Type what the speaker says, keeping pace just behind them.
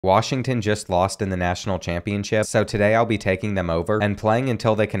Washington just lost in the national championship, so today I'll be taking them over and playing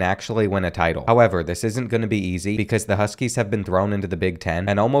until they can actually win a title. However, this isn't going to be easy because the Huskies have been thrown into the Big Ten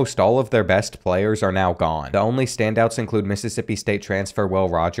and almost all of their best players are now gone. The only standouts include Mississippi State transfer Will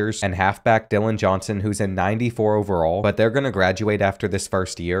Rogers and halfback Dylan Johnson, who's a 94 overall, but they're going to graduate after this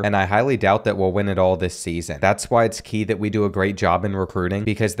first year, and I highly doubt that we'll win it all this season. That's why it's key that we do a great job in recruiting,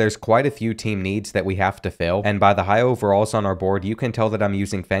 because there's quite a few team needs that we have to fill, and by the high overalls on our board, you can tell that I'm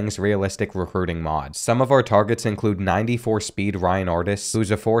using Feng's realistic recruiting mods. Some of our targets include 94 speed Ryan Artis,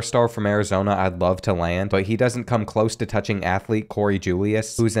 who's a 4-star from Arizona I'd love to land, but he doesn't come close to touching athlete Corey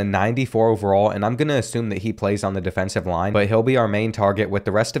Julius, who's a 94 overall, and I'm going to assume that he plays on the defensive line, but he'll be our main target, with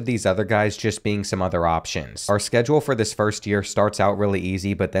the rest of these other guys just being some other options. Our schedule for this first year starts out really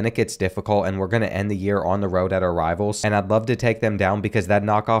easy, but then it gets difficult, and we're going to end the year on the road at our rivals, and I'd love to take them down because that'd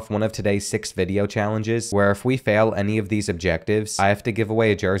knock off one of today's 6 video challenges, where if we fail any of these objectives, I have to give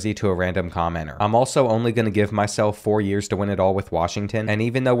away a jersey to a random commenter. I'm also only going to give myself 4 years to win it all with Washington, and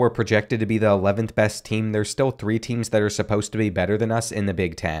even though we're projected to be the 11th best team, there's still 3 teams that are supposed to be better than us in the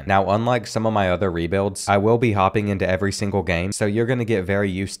Big Ten. Now, unlike some of my other rebuilds, I will be hopping into every single game, so you're going to get very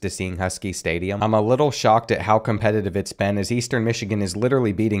used to seeing Husky Stadium. I'm a little shocked at how competitive it's been, as Eastern Michigan is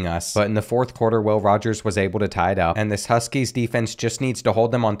literally beating us, but in the 4th quarter, Will Rogers was able to tie it up, and this Huskies defense just needs to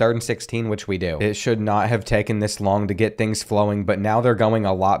hold them on 3rd and 16, which we do. It should not have taken this long to get things flowing, but now they're going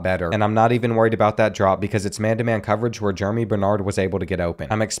a lot better, and I'm not even worried about that drop because it's man-to-man coverage where Jeremy Bernard was able to get open.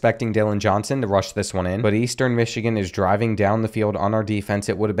 I'm expecting Dylan Johnson to rush this one in, but Eastern Michigan is driving down the field on our defense.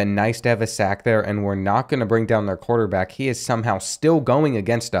 It would have been nice to have a sack there, and we're not going to bring down their quarterback. He is somehow still going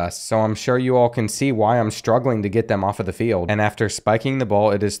against us, so I'm sure you all can see why I'm struggling to get them off of the field. And after spiking the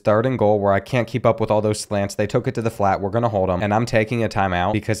ball, it is 3rd and goal where I can't keep up with all those slants. They took it to the flat. We're going to hold them, and I'm taking a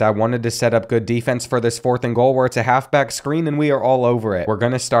timeout because I wanted to set up good defense for this 4th and goal where it's a halfback screen and we are all over it. We're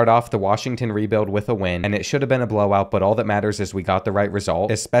going to start off the Washington rebuild with a win, and it should have been a blowout, but all that matters is we got the right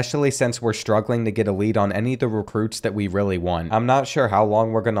result, especially since we're struggling to get a lead on any of the recruits that we really want. I'm not sure how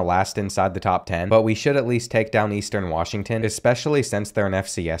long we're going to last inside the top 10, but we should at least take down Eastern Washington, especially since they're an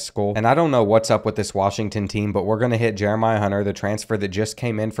FCS school. And I don't know what's up with this Washington team, but we're going to hit Jeremiah Hunter, the transfer that just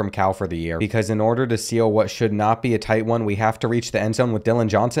came in from Cal for the year, because in order to seal what should not be a tight one, we have to reach the end zone with Dylan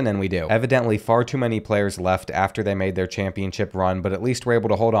Johnson, and we do. Evidently, far too many players left after they made their championship run, but at least we're able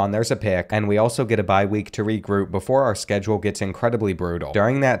to hold on. There's a pick, and we also get a bye week to regroup before our schedule gets incredibly brutal.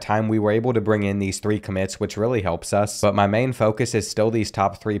 During that time, we were able to bring in these 3 commits, which really helps us, but my main focus is still these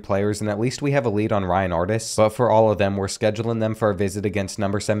top 3 players, and at least we have a lead on Ryan Artis, but for all of them, we're scheduling them for a visit against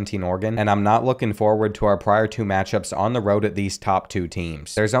number 17 Oregon, and I'm not looking forward to our prior 2 matchups on the road at these top 2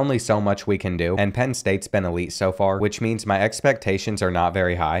 teams. There's only so much we can do, and Penn State's been elite so far, which means my expectations are not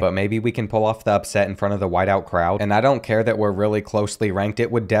very high, but maybe we can pull off the upset in front of the whiteout crowd, and I don't care that we're really closely ranked.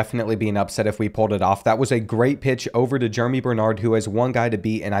 It would definitely be an upset if we pulled it off. That was a great pitch over to Jeremy Bernard, who has one guy to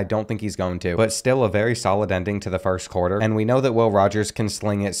beat, and I don't think he's going to, but still a very solid ending to the first quarter, and we know that Will Rogers can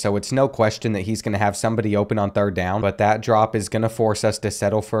sling it, so it's no question that he's going to have somebody open on 3rd down, but that drop is going to force us to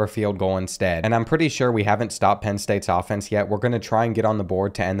settle for a field goal instead, and I'm pretty sure we haven't stopped Penn State's offense yet. We're going to try and get on the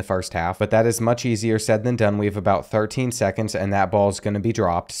board to end the first half, but that is much easier said than done. We have about 13 seconds, and that ball is going to be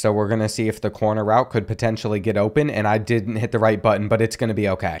dropped, so we're going to see if the corner route could potentially get open, and I didn't hit the right button, but it's going to be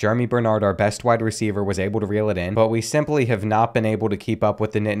okay. Jeremy Bernard, our best wide receiver, was able to reel it in, but we simply have not been able to keep up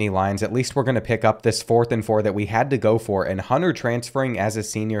with the Nittany Lions. At least we're going to pick up this 4th and 4 that we had to go for, and Hunter transferring as a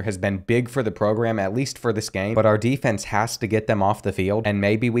senior has been big for the program, at least for this game, but our defense has to get them off the field, and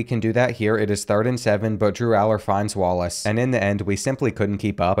maybe we can do that here. It is 3rd and 7, but Drew Aller finds Wallace, and in the end, we simply couldn't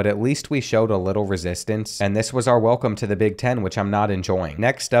keep up, but at least we showed a little resistance, and this was our welcome to the Big Ten, which I'm not enjoying.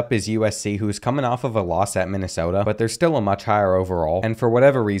 Next up is USC, who's coming off of a loss at Minnesota, but they're still a much higher overall, and for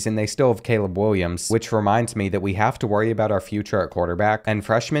whatever reason, they still have Caleb Williams, which reminds me that we have to worry about our future at quarterback, and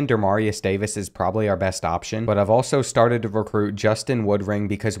freshman Demarius Davis is probably our best option, but I've also started to recruit Justin Woodring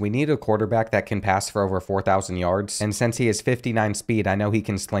because we need a quarterback that can pass for over 4,000 yards, and since he has 59 speed, I know he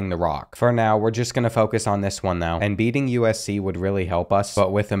can sling the rock. For now, we're just going to focus on this one though, and beating USC would really help us,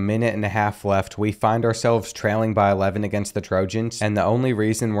 but with a minute and a half left, we find ourselves trailing by 11 against the Trojans, and the only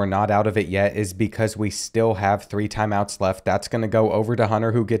reason we're not out of it yet is because we still have 3 timeouts left. That's going to go over to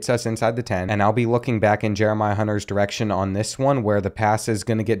Hunter, who gets us inside the 10, and I'll be looking back in Jeremiah Hunter's direction on this one where the pass is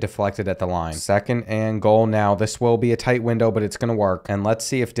going to get deflected at the line. 2nd and goal now. This will be a tight window, but it's going to work, and let's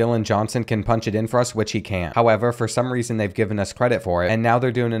see if Dylan Johnson can punch it in for us, which he can't. However, for some reason, they've given us credit for it, and now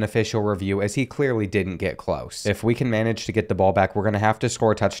they're doing an official review as he clearly didn't get close. If we can manage to get the ball back, we're going to have to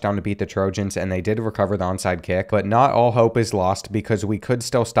score a touchdown to beat the Trojans, and they did recover the onside kick, but not all hope is lost because we could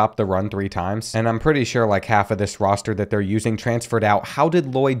still stop the run 3 times, and I'm pretty sure like half of this roster that they're using transferred transferred out. How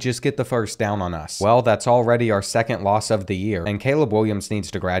did Lloyd just get the first down on us? Well, that's already our second loss of the year, and Caleb Williams needs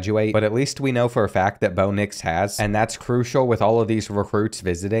to graduate, but at least we know for a fact that Bo Nix has, and that's crucial with all of these recruits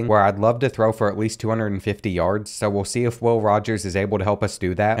visiting, where I'd love to throw for at least 250 yards, so we'll see if Will Rogers is able to help us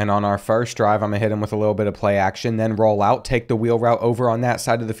do that. And on our first drive, I'm gonna hit him with a little bit of play action, then roll out, take the wheel route over on that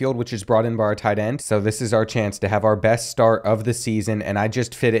side of the field, which is brought in by our tight end. So this is our chance to have our best start of the season, and I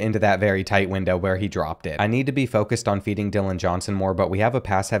just fit it into that very tight window where he dropped it. I need to be focused on feeding Dylan Johnson more, but we have a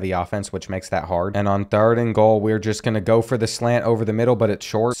pass-heavy offense, which makes that hard. And on 3rd and goal, we're just gonna go for the slant over the middle, but it's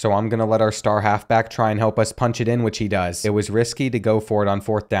short, so I'm gonna let our star halfback try and help us punch it in, which he does. It was risky to go for it on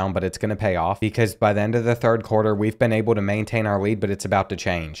 4th down, but it's gonna pay off, because by the end of the 3rd quarter, we've been able to maintain our lead, but it's about to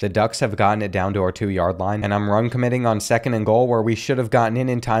change. The Ducks have gotten it down to our 2-yard line, and I'm run committing on 2nd and goal, where we should have gotten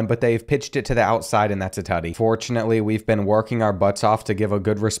in time, but they've pitched it to the outside, and that's a tutty. Fortunately, we've been working our butts off to give a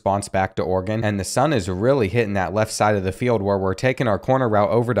good response back to Oregon, and the sun is really hitting that left side of the field, where we're taking our corner route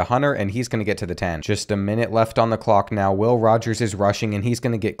over to Hunter, and he's gonna get to the 10. Just a minute left on the clock now. Will Rogers is rushing, and he's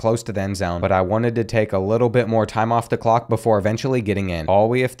gonna get close to the end zone, but I wanted to take a little bit more time off the clock before eventually getting in. All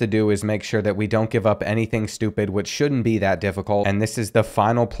we have to do is make sure that we don't give up anything stupid, which shouldn't be that difficult, and this is the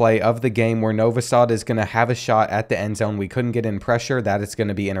final play of the game where Novosad is gonna have a shot at the end zone. We couldn't get in pressure. That is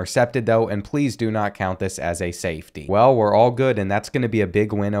gonna be intercepted though, and please do not count this as a safety. Well, we're all good, and that's gonna be a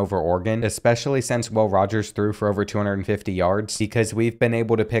big win over Oregon, especially since Will Rogers threw for over 250 yards, because we've been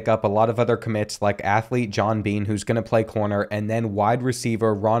able to pick up a lot of other commits like athlete John Bean, who's gonna play corner, and then wide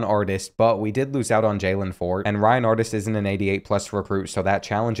receiver Ron Artist, but we did lose out on Jalen Ford, and Ryan Artist isn't an 88+ recruit, so that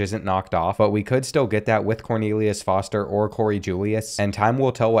challenge isn't knocked off, but we could still get that with Cornelius Foster or Corey Julius, and time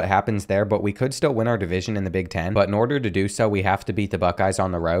will tell what happens there, but we could still win our division in the Big Ten. But in order to do so, we have to beat the Buckeyes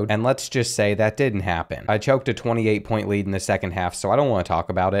on the road, and let's just say that didn't happen. I choked a 28-point lead in the second half, so I don't want to talk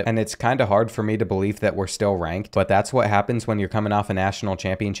about it, and it's kind of hard for me to believe that we're still ranked, but that's what happens when you're coming off a national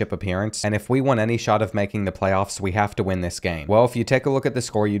championship appearance, and if we want any shot of making the playoffs, we have to win this game. Well, if you take a look at the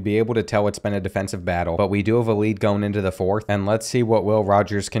score, you'd be able to tell it's been a defensive battle, but we do have a lead going into the 4th, and let's see what Will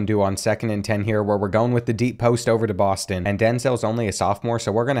Rogers can do on 2nd and 10 here, where we're going with the deep post over to Boston, and Denzel's only a sophomore,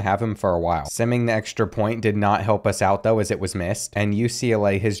 so we're going to have him for a while. Simming the extra point did not help us out though, as it was missed, and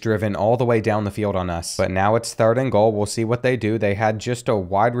UCLA has driven all the way down the field on us. But now it's 3rd and goal. We'll see what they do. They had just a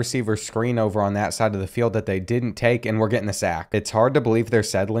wide receiver screen over on that side of the field that they didn't take, and we're getting the sack. It's hard to believe they're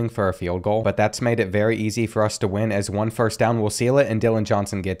settling for a field goal, but that's made it very easy for us to win, as 1 first down will seal it, and Dylan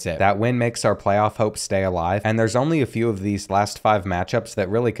Johnson gets it. That win makes our playoff hopes stay alive, and there's only a few of these last 5 matchups that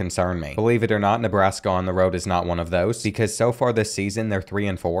really concern me. Believe it or not, Nebraska on the road is not one of those, because so far this season they're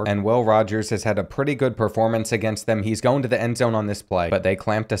 3-4, and Will Rogers has had a pretty good performance against them. He's going to the end zone on this play, but they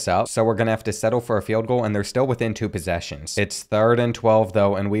clamped us up, so we're gonna have to settle for a field goal, and they're still within 2 possessions. It's 3rd and 12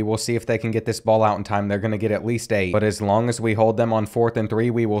 though, and we will see if they can get this ball out in time. They're gonna get at least 8, but as long as we hold them on 4th and 3,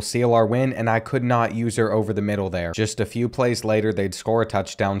 we will seal our win, and I could not use her over the middle there. Just a few plays later, they'd score a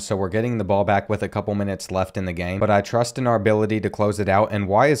touchdown, so we're getting the ball back with a couple minutes left in the game, but I trust in our ability to close it out. And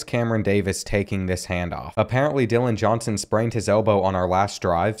why is Cameron Davis taking this handoff? Apparently Dylan Johnson sprained his elbow on our last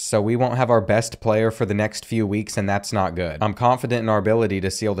drive, so we won't have our best player for the next few weeks, and that's not good. I'm confident in our ability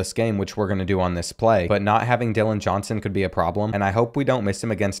to seal this game, which we're going to do on this play, but not having Dylan Johnson could be a problem, and I hope we don't miss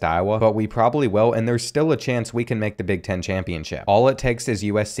him against Iowa, but we probably will, and there's still a chance we can make the Big Ten championship. All it takes is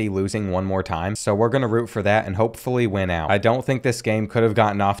USC losing one more time, so we're going to root for that and hopefully win out. I don't think this game could have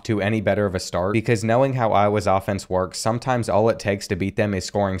gotten off to any better of a start, because knowing how Iowa's offense works, sometimes all it takes to beat them is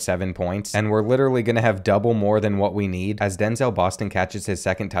scoring 7 points, and we're literally going to have double more than what we need as Denzel Boston catches his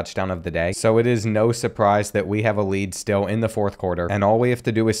 2nd touchdown of the day. So it is no surprise that we have a lead still in the 4th quarter, and all we have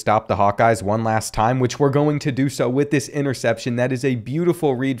to do is stop the Hawkeyes one last time, which we're going to do so with this interception. That is a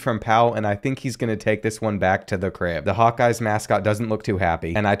beautiful read from Powell, and I think he's going to take this one back to the crib. The Hawkeyes mascot doesn't look too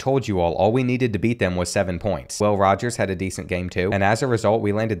happy, and I told you all we needed to beat them was 7 points. Will Rogers had a decent game too, and as a result,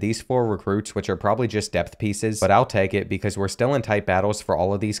 we landed these 4 recruits, which are probably just depth pieces, but I'll take it because we're still in tight battles for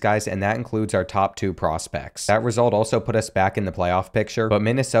all of these guys, and that includes our top 2 prospects. That result also put us back in the playoff picture, but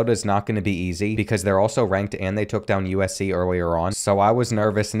Minnesota's not going to be easy because they're also ranked and they took down USC earlier on, so I was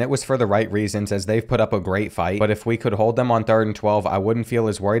nervous, and it was for the right reasons as they've put up a great fight, but if we could hold them on 3rd and 12, I wouldn't feel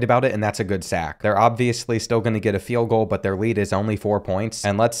as worried about it, and that's a good sack. They're obviously still going to get a field goal, but their lead is only 4 points,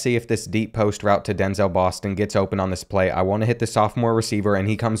 and let's see if this deep post route to Denzel Boston gets open on this play. I want to hit the sophomore receiver, and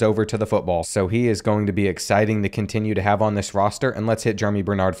he comes over to the football, so he is going to be exciting to continue to have on this roster, and let's hit Jeremy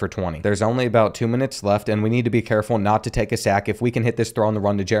Bernard for 20. There's only about 2 minutes left, and we need to be careful not to take a sack. If we can hit this throw on the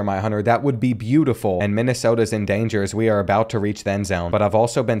run to Jeremiah Hunter, that would be beautiful, and Minnesota's in danger as we are about to reach the end zone, but I've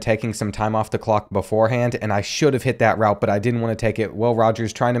also been taking some time off the clock beforehand, and I should have hit that route, but I didn't want to take it. Will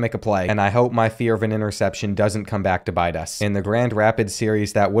Rogers trying to make a play, and I hope my fear of an interception doesn't come back back to bite us. In the Grand Rapids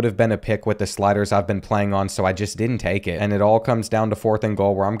series, that would have been a pick with the sliders I've been playing on, so I just didn't take it. And it all comes down to 4th and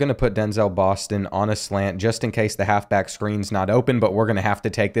goal, where I'm going to put Denzel Boston on a slant just in case the halfback screen's not open, but we're going to have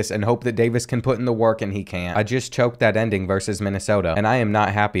to take this and hope that Davis can put in the work, and he can't. I just choked that ending versus Minnesota, and I am not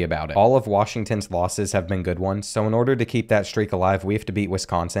happy about it. All of Washington's losses have been good ones, so in order to keep that streak alive, we have to beat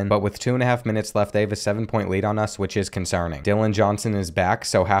Wisconsin, but with 2.5 minutes left, they have a 7-point lead on us, which is concerning. Dylan Johnson is back,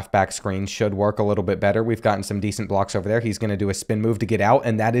 so halfback screen should work a little bit better. We've gotten some decent blocks over there. He's going to do a spin move to get out,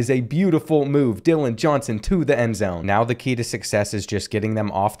 and that is a beautiful move. Dylan Johnson to the end zone. Now the key to success is just getting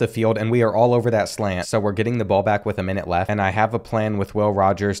them off the field, and we are all over that slant. So we're getting the ball back with a minute left, and I have a plan with Will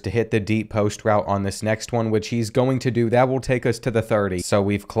Rogers to hit the deep post route on this next one, which he's going to do. That will take us to the 30. So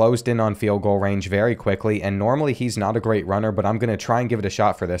we've closed in on field goal range very quickly, and normally he's not a great runner, but I'm going to try and give it a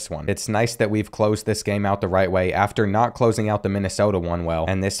shot for this one. It's nice that we've closed this game out the right way after not closing out the Minnesota one well,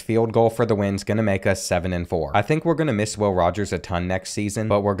 and this field goal for the win's going to make us 7-4. I think we're going to miss Will Rogers a ton next season,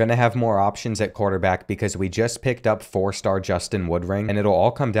 but we're going to have more options at quarterback because we just picked up 4-star Justin Woodring, and it'll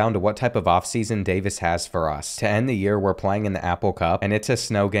all come down to what type of offseason Davis has for us. To end the year, we're playing in the Apple Cup, and it's a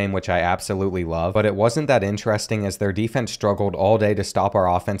snow game, which I absolutely love, but it wasn't that interesting as their defense struggled all day to stop our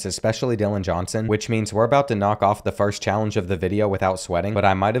offense, especially Dylan Johnson, which means we're about to knock off the first challenge of the video without sweating, but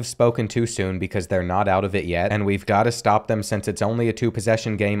I might have spoken too soon because they're not out of it yet, and we've got to stop them since it's only a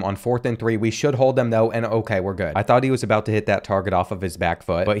 2-possession game. On 4th and 3, we should hold them though, and okay, we're good. I thought he was about to hit that target off of his back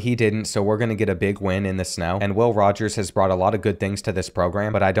foot, but he didn't, so we're going to get a big win in the snow, and Will Rogers has brought a lot of good things to this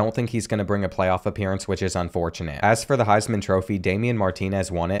program, but I don't think he's going to bring a playoff appearance, which is unfortunate. As for the Heisman Trophy, Damian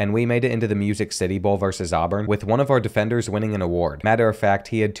Martinez won it, and we made it into the Music City Bowl versus Auburn, with one of our defenders winning an award. Matter of fact,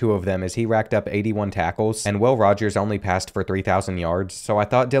 he had 2 of them as he racked up 81 tackles, and Will Rogers only passed for 3,000 yards, so I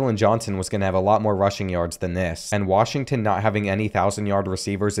thought Dylan Johnson was going to have a lot more rushing yards than this, and Washington not having any 1,000-yard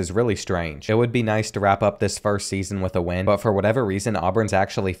receivers is really strange. It would be nice to wrap up this first season with a win, but for whatever reason, Auburn's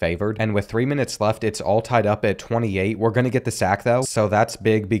actually favored, and with 3 minutes left, it's all tied up at 28. We're going to get the sack though, so that's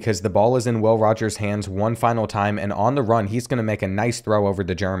big because the ball is in Will Rogers' hands one final time, and on the run, he's going to make a nice throw over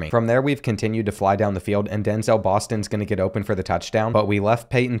to Jeremy. From there, we've continued to fly down the field, and Denzel Boston's going to get open for the touchdown, but we left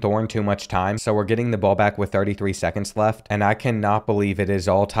Peyton Thorne too much time, so we're getting the ball back with 33 seconds left, and I cannot believe it is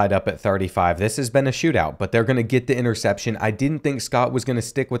all tied up at 35. This has been a shootout, but they're going to get the interception. I didn't think Scott was going to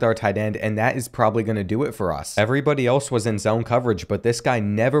stick with our tight end, and that is probably going to do it for us. Everybody else was in zone coverage, but this guy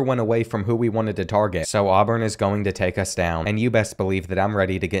never went away from who we wanted to target, so Auburn is going to take us down, and you best believe that I'm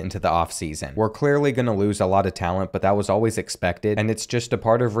ready to get into the offseason. We're clearly going to lose a lot of talent, but that was always expected, and it's just a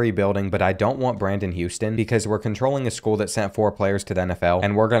part of rebuilding, but I don't want Brandon Houston because we're controlling a school that sent 4 players to the NFL,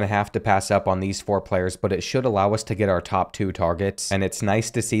 and we're going to have to pass up on these 4 players, but it should allow us to get our top 2 targets, and it's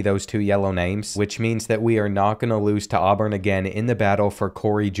nice to see those 2 yellow names, which means that we are not going to lose to Auburn again in the battle for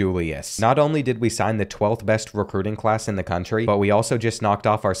Corey Julius. Not only did we sign the 12th best recruiting class in the country, but we also just knocked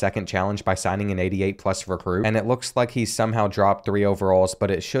off our second challenge by signing an 88+ recruit, and it looks like he's somehow dropped 3 overalls,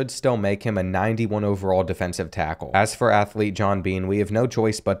 but it should still make him a 91 overall defensive tackle. As for athlete John Bean, we have no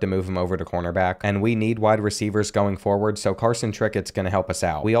choice but to move him over to cornerback, and we need wide receivers going forward, so Carson Trickett's going to help us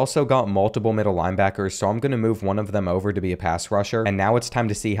out. We also got multiple middle linebackers, so I'm going to move one of them over to be a pass rusher, and now it's time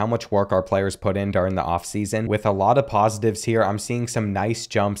to see how much work our players put in during the offseason. With a lot of positives here, I'm seeing some nice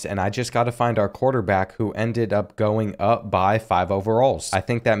jumps, and I just got to find our quarterback who ended up going up by 5 overalls. I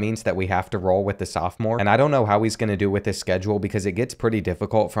think that means that we have to roll with the sophomore, and I don't know how he's going to do with his schedule because it gets pretty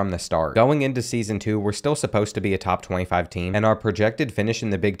difficult from the start. Going into season 2, we're still supposed to be a top 25 team, and our projected finish in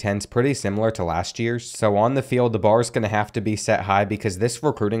the Big Ten's pretty similar to last year's, so on the field, the bar is going to have to be set high because this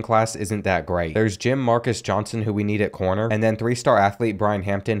recruiting class isn't that great. There's Jim Marcus Johnson, who we need at corner, and then 3-star athlete Brian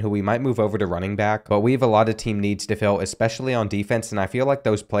Hampton, who we might move over to running back, but we have a lot of team needs to fill, especially on defense, and I feel like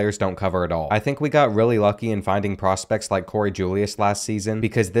those players don't cover at all. I think we got really lucky in finding prospects like Corey Julius last season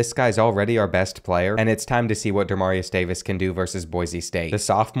because this guy's already our best player, and it's time to see what Demarius Davis can do versus Boise State. The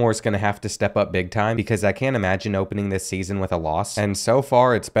sophomore is going to have to step up big time because I can't imagine opening this season with a loss, and so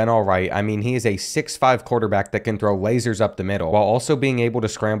far it's been alright. I mean, he is a 6'5" quarterback that can throw lasers up the middle while also being able to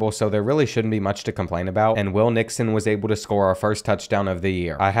scramble, so there really shouldn't be much to complain about, and Will Nixon was able to score our first touchdown of the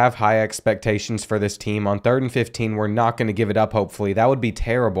year. I have high expectations for this team. On 3rd and 15, we're not going to give it up, hopefully. That would be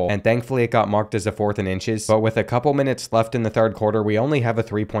terrible, and thankfully it got marked as a 4th and inches, but with a couple minutes left in the 3rd quarter, we only have a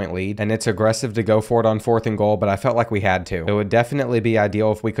 3-point lead, and it's aggressive to go for it on 4th and goal, but I felt like we had to. It would definitely be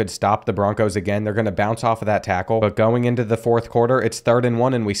ideal if we could stop the Broncos again. They're going to bounce off of that tackle, but going into the 4th quarter, it's 3rd and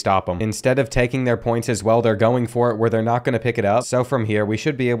 1 and we stop them. Instead of taking their points as well, they're going for it where they're not going to pick it up. So from here, we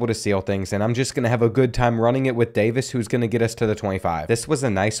should be able to seal things, and I'm just going to have a good time running it with Davis, who's going to get us to the 25. This was a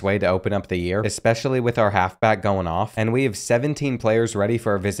nice way to open up the year, especially with our halfback going off, and we have 17 players ready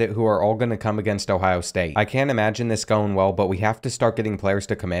for a visit who are all going to come against Ohio State. State. I can't imagine this going well, but we have to start getting players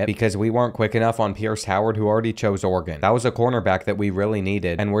to commit because we weren't quick enough on Pierce Howard, who already chose Oregon. That was a cornerback that we really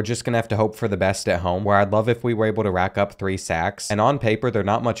needed, and we're just gonna have to hope for the best at home, where I'd love if we were able to rack up 3 sacks. And on paper, they're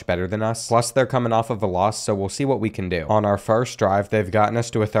not much better than us. Plus, they're coming off of a loss, so we'll see what we can do. On our first drive, they've gotten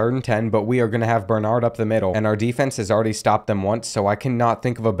us to a 3rd and 10, but we are gonna have Bernard up the middle, and our defense has already stopped them once, so I cannot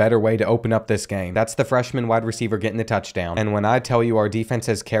think of a better way to open up this game. That's the freshman wide receiver getting the touchdown. And when I tell you our defense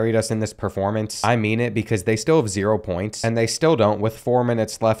has carried us in this performance, I mean it, because they still have 0 points, and they still don't with 4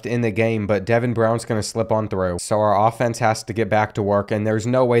 minutes left in the game, but Devin Brown's gonna slip on through. So our offense has to get back to work, and there's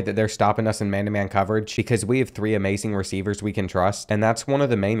no way that they're stopping us in man-to-man coverage because we have 3 amazing receivers we can trust, and that's one of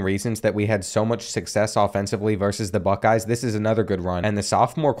the main reasons that we had so much success offensively versus the Buckeyes. This is another good run, and the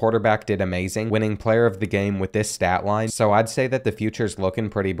sophomore quarterback did amazing, winning player of the game with this stat line. So I'd say that the future's looking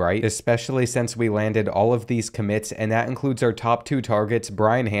pretty bright, especially since we landed all of these commits, and that includes our top 2 targets,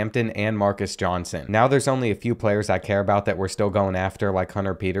 Brian Hampton and Marcus Johnson. Now there's only a few players I care about that we're still going after, like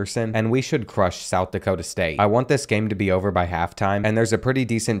Hunter Peterson, and we should crush South Dakota State. I want this game to be over by halftime, and there's a pretty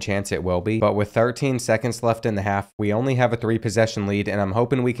decent chance it will be, but with 13 seconds left in the half, we only have a 3-possession lead, and I'm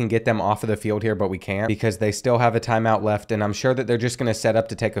hoping we can get them off of the field here, but we can't because they still have a timeout left, and I'm sure that they're just going to set up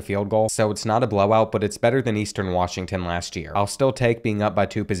to take a field goal. So it's not a blowout, but it's better than Eastern Washington last year. I'll still take being up by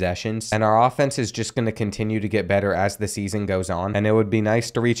 2 possessions, and our offense is just going to continue to get better as the season goes on, and it would be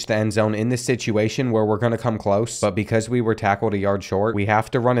nice to reach the end zone in this situation where we're going to come close, but because we were tackled a yard short, we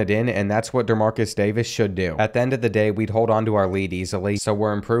have to run it in, and that's what DeMarcus Davis should do. At the end of the day, we'd hold on to our lead easily, so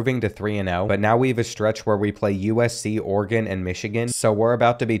we're improving to 3-0, but now we have a stretch where we play USC, Oregon, and Michigan, so we're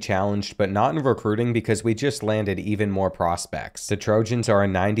about to be challenged, but not in recruiting because we just landed even more prospects. The Trojans are a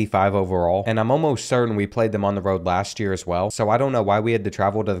 95 overall, and I'm almost certain we played them on the road last year as well, so I don't know why we had to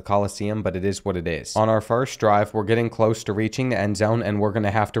travel to the Coliseum, but it is what it is. On our first drive, we're getting close to reaching the end zone, and we're going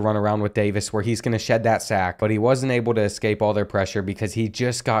to have to run around with Davis where he's going to shed that sack, but he wasn't able to escape all their pressure because he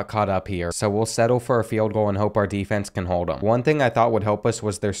just got caught up here, so we'll settle for a field goal and hope our defense can hold him. One thing I thought would help us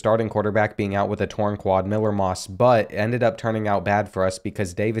was their starting quarterback being out with a torn quad, Miller Moss, but it ended up turning out bad for us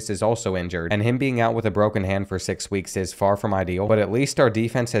because Davis is also injured, and him being out with a broken hand for 6 weeks is far from ideal, but at least our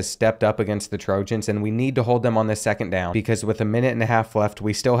defense has stepped up against the Trojans, and we need to hold them on this 2nd down because with a 1.5 minutes left,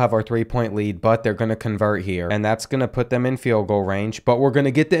 we still have our 3-point lead, but they're going to convert here, and that's going to put them in field goal range, but we're going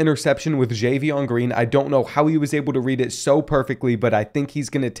to get the interception with Javion Green. I don't know how he was able to read it so perfectly, but I think he's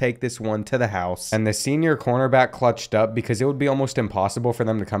going to take this one to the house, and the senior cornerback clutched up because it would be almost impossible for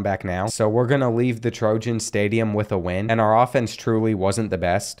them to come back now, so we're going to leave the Trojan Stadium with a win, and our offense truly wasn't the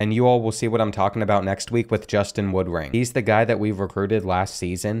best, and you all will see what I'm talking about next week with Justin Woodring. He's the guy that we've recruited last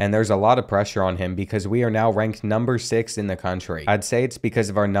season, and there's a lot of pressure on him because we are now ranked number 6 in the country. I'd say it's because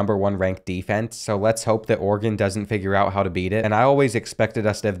of our number 1 ranked defense, so let's hope that Oregon doesn't figure out how to beat it, and I always expected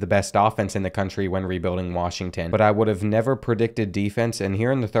us to have the best offense in the country when rebuilding Washington, but I would have never predicted defense, and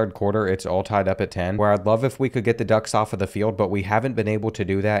here in the 3rd quarter, it's all tied up at 10, where I'd love if we could get the Ducks off of the field, but we haven't been able to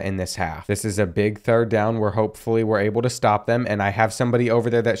do that in this half. This is a big 3rd down where hopefully we're able to stop them, and I have somebody over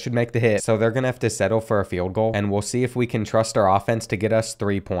there that should make the hit, so they're gonna have to settle for a field goal, and we'll see if we can trust our offense to get us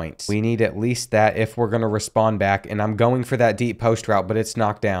 3 points. We need at least that if we're gonna respond back, and I'm going for that deep post route, but it's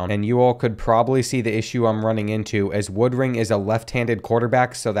knocked down, and you all could probably see the issue I'm running into as Woodring is a left-handed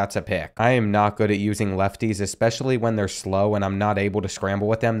quarterback, so that's a pick. I am not good at using lefties, especially when they're slow and I'm not able to scramble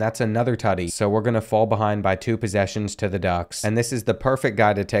with them. That's another tutty, so we're gonna fall behind by 2 possessions to the Ducks, and this is the perfect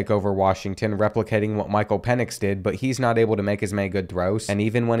guy to take over Washington, replicating what Michael Penix did, but he's not able to make as many good throws, and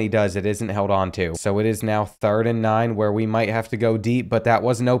even when he does, it isn't held on to. So it is now 3rd and 9 where we might have to go deep, but that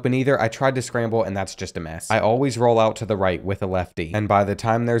wasn't open either. I tried to scramble, and that's just a mess. I always roll out to the right with a lefty, and by the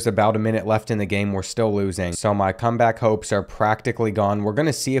time there's about a minute left in the game, we're still losing, so my comeback hopes are practically gone. We're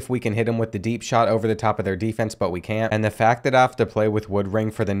gonna see if we can hit them with the deep shot over the top of their defense, but we can't, and the fact that I have to play with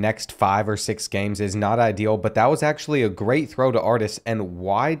Woodring for the next 5 or 6 games is not ideal, but that was actually a great throw to Artis, and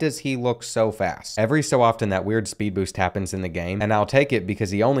why does he look so fast? Every so often that weird speed boost happens in the game, and I'll take it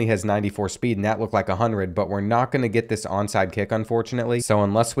because he only has 94 speed, and that looked like 100, but we're not going to get this onside kick, unfortunately, so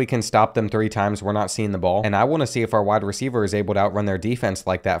unless we can stop them 3 times, we're not seeing the ball, and I want to see if our wide receiver is able to outrun their defense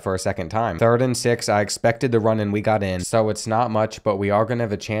like that for a second time. 3rd and 6, I expected to run, and we got in, so it's not much, but we are going to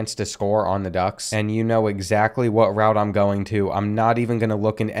have a chance to score on the Ducks, and you know exactly what route I'm going to. I'm not even going to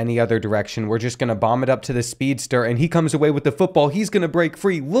look in any other direction. We're just going to bomb it up to the speedster, and he comes away with the football. He's going to break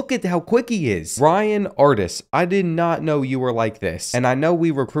free. Look at how quick he is. Ryan Artis, I did not know you were like this, and I know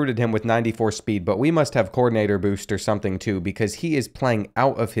we recruited him with 94 speed, but we must have coordinator boost or something too, because he is playing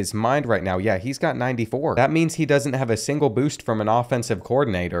out of his mind right now. Yeah, he's got 94. That means he doesn't have a single boost from an offensive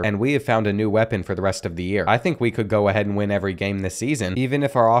coordinator, and we have found a new weapon for the rest of the year. I think we could go ahead and win every game this season, even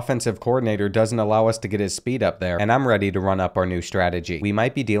if our offensive coordinator coordinator doesn't allow us to get his speed up there, and I'm ready to run up our new strategy. We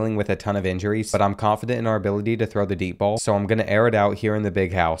might be dealing with a ton of injuries, but I'm confident in our ability to throw the deep ball, so I'm going to air it out here in the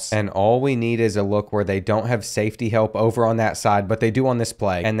big house. And all we need is a look where they don't have safety help over on that side, but they do on this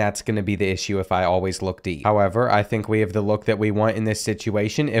play, and that's going to be the issue if I always look deep. However, I think we have the look that we want in this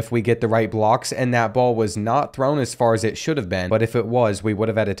situation if we get the right blocks, and that ball was not thrown as far as it should have been, but if it was, we would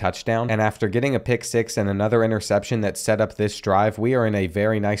have had a touchdown. And after getting a pick six and another interception that set up this drive, we are in a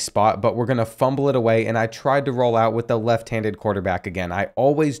very nice spot, but we're going to fumble it away, and I tried to roll out with the left-handed quarterback again. I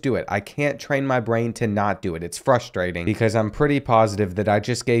always do it. I can't train my brain to not do it. It's frustrating because I'm pretty positive that I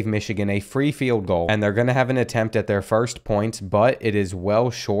just gave Michigan a free field goal, and they're going to have an attempt at their first points, but it is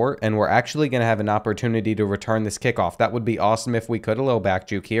well short, and we're actually going to have an opportunity to return this kickoff. That would be awesome if we could. A little back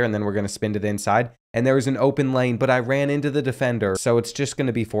juke here, and then we're going to spin to the inside. And there was an open lane, but I ran into the defender, so it's just going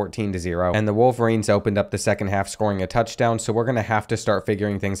to be 14-0. And the Wolverines opened up the second half scoring a touchdown, so we're going to have to start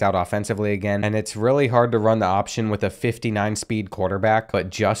figuring things out offensively again. And it's really hard to run the option with a 59 speed quarterback, but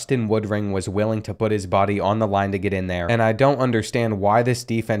Justin Woodring was willing to put his body on the line to get in there. And I don't understand why this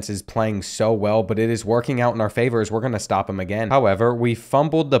defense is playing so well, but it is working out in our favor as we're going to stop them again. However, we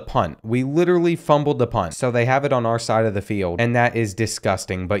fumbled the punt. We literally fumbled the punt, so they have it on our side of the field, and that is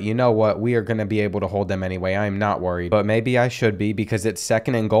disgusting. But you know what? We are going to be able to hold them anyway. I am not worried, but maybe I should be because it's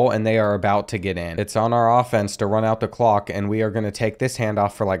 2nd and goal and they are about to get in. It's on our offense to run out the clock, and we are going to take this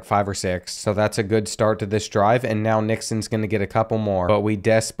handoff for like 5 or 6. So that's a good start to this drive, and now Nixon's going to get a couple more, but we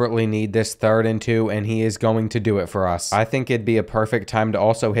desperately need this 3rd and 2, and he is going to do it for us. I think it'd be a perfect time to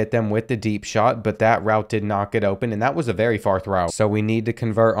also hit them with the deep shot, but that route did not get open, and that was a very far throw. So we need to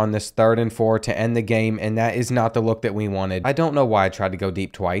convert on this 3rd and 4 to end the game, and that is not the look that we wanted. I don't know why I tried to go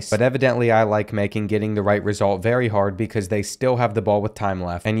deep twice, but evidently I like making getting the right result very hard because they still have the ball with time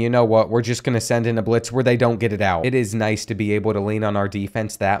left. And you know what? We're just going to send in a blitz where they don't get it out. It is nice to be able to lean on our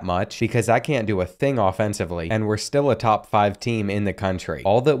defense that much because I can't do a thing offensively, and we're still a top 5 team in the country.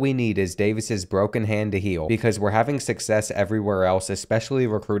 All that we need is Davis's broken hand to heal because we're having success everywhere else, especially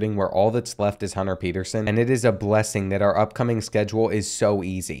recruiting where all that's left is Hunter Peterson, and it is a blessing that our upcoming schedule is so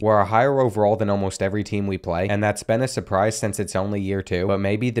easy. We're a higher overall than almost every team we play, and that's been a surprise since it's only year 2, but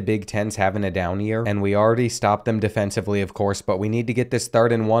maybe the Big Ten's having a down year, and we already stopped them defensively, of course, but we need to get this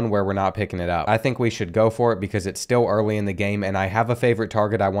 3rd and 1 where we're not picking it up. I think we should go for it because it's still early in the game, and I have a favorite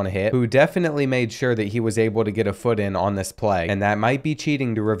target I want to hit who definitely made sure that he was able to get a foot in on this play, and that might be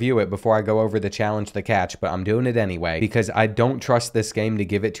cheating to review it before I go over the challenge the catch, but I'm doing it anyway because I don't trust this game to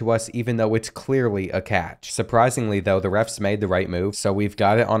give it to us even though it's clearly a catch. Surprisingly though, the refs made the right move, so we've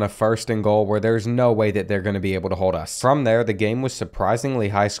got it on a 1st and goal where there's no way that they're going to be able to hold us. From there, the game was surprisingly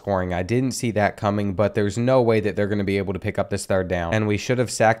high scoring. I didn't see that coming, but there's no way that they're going to be able to pick up this 3rd down, and we should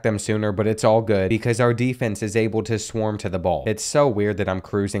have sacked them sooner, but it's all good because our defense is able to swarm to the ball. It's so weird that I'm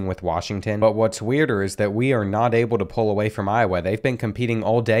cruising with Washington, but what's weirder is that we are not able to pull away from Iowa. They've been competing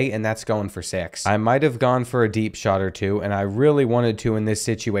all day, and that's going for 6. I might have gone for a deep shot or 2, and I really wanted to in this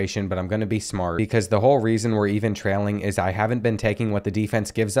situation, but I'm going to be smart because the whole reason we're even trailing is I haven't been taking what the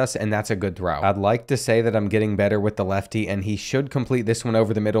defense gives us, and that's a good throw. I'd like to say that I'm getting better with the lefty, and he should complete this one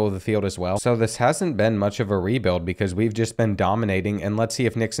over the middle of the field as well. So this hasn't been much of a rebuild because we've just been dominating, and let's see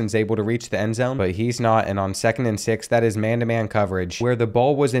if Nixon's able to reach the end zone, but he's not, and on 2nd and 6, that is man-to-man coverage where the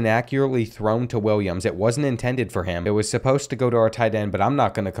ball was inaccurately thrown to Williams. It wasn't intended for him. It was supposed to go to our tight end, but I'm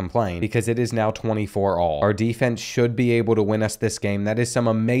not going to complain because it is now 24-all. Our defense should be able to win us this game. That is some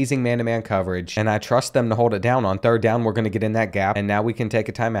amazing man-to-man coverage, and I trust them to hold it down. On 3rd down, we're going to get in that gap, and now we can take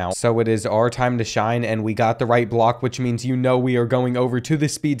a timeout. So it is our time to shine, and we got the right block, which means you know we are going over to the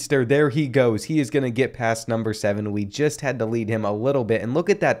speedster. There he goes. He is going to get past number 7. We just had to lead him a little bit, and look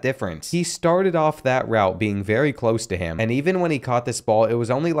at that difference. He started off that route being very close to him, and even when he caught this ball, it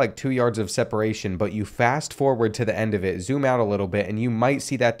was only like 2 yards of separation, but you fast forward to the end of it, zoom out a little bit, and you might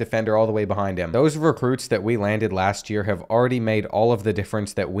see that defender all the way behind him. Those recruits that we landed last year have already made all of the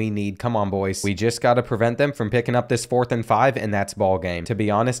difference that we need. Come on, boys. We just got to prevent them from picking up this 4th and 5, and that's ball game. To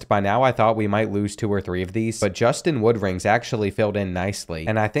be honest, by now I thought we might lose 2 or 3 of these, but Justin Woodring's actually filled in nicely,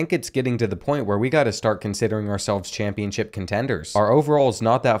 and I think it's getting to the point where we got to start considering ourselves championship contenders. Our overall is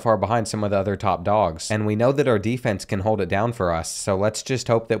not that far behind some of the other top dogs, and we know that our defense can hold it down for us, so let's just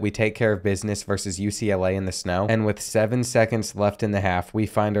hope that we take care of business versus UCLA in the snow. And with 7 seconds left in the half, we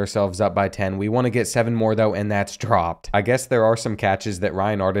find ourselves up by 10. We want to get 7 more though, and that's dropped. I guess there are some catches that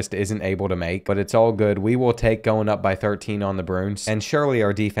Ryan Artist isn't able to make, but it's all good. We will take going up by 13 on the Bruins, and surely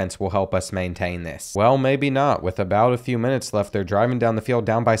our defense will help us maintain this. Well, maybe not. With about a few minutes left, they're driving down the field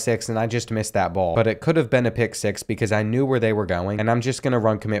down by 6, and I just just missed that ball. But it could have been a pick six because I knew where they were going, and I'm just going to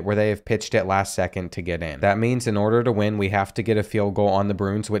run commit where they have pitched it last second to get in. That means in order to win, we have to get a field goal on the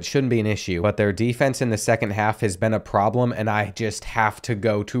Bruins, which shouldn't be an issue. But their defense in the second half has been a problem, and I just have to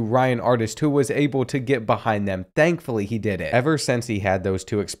go to Ryan Artist, who was able to get behind them. Thankfully, he did it. Ever since he had those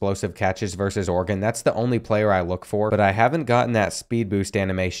two explosive catches versus Oregon, that's the only player I look for, but I haven't gotten that speed boost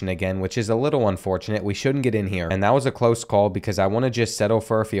animation again, which is a little unfortunate. We shouldn't get in here, and that was a close call because I want to just settle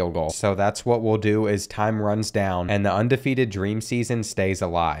for a field goal. So that's what we'll do as time runs down and the undefeated dream season stays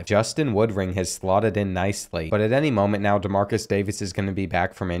alive. Justin Woodring has slotted in nicely, but at any moment now, DeMarcus Davis is going to be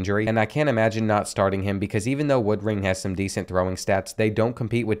back from injury, and I can't imagine not starting him because even though Woodring has some decent throwing stats, they don't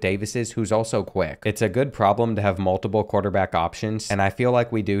compete with Davis's, who's also quick. It's a good problem to have multiple quarterback options, and I feel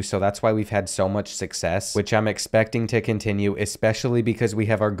like we do, so that's why we've had so much success, which I'm expecting to continue, especially because we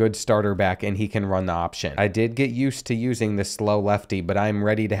have our good starter back and he can run the option. I did get used to using the slow lefty, but I'm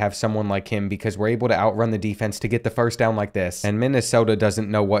ready to have someone like him because we're able to outrun the defense to get the first down like this, and Minnesota doesn't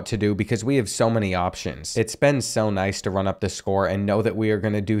know what to do because we have so many options. It's been so nice to run up the score and know that we are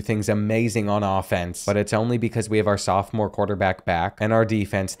going to do things amazing on offense, but it's only because we have our sophomore quarterback back and our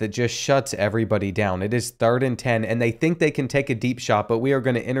defense that just shuts everybody down. It is 3rd and 10, and they think they can take a deep shot, but we are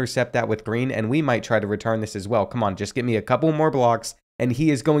going to intercept that with Green, and we might try to return this as well. Come on, just give me a couple more blocks, and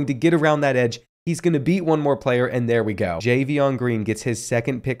he is going to get around that edge. He's going to beat one more player, and there we go. Javion Green gets his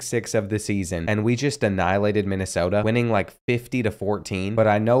second pick six of the season, and we just annihilated Minnesota, winning like 50-14, but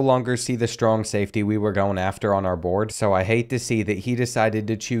I no longer see the strong safety we were going after on our board, so I hate to see that he decided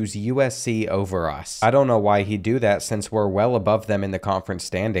to choose USC over us. I don't know why he'd do that since we're well above them in the conference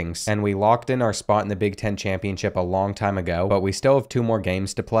standings, and we locked in our spot in the Big Ten Championship a long time ago, but we still have 2 more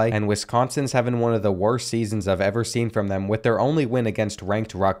games to play, and Wisconsin's having one of the worst seasons I've ever seen from them with their only win against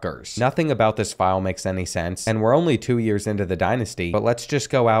ranked Rutgers. Nothing about this file makes any sense, and we're only 2 years into the dynasty, but let's just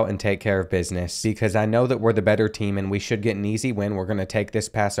go out and take care of business because I know that we're the better team and we should get an easy win. We're going to take this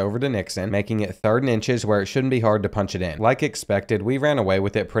pass over to Nixon, making it 3rd and inches where it shouldn't be hard to punch it in. Like expected, we ran away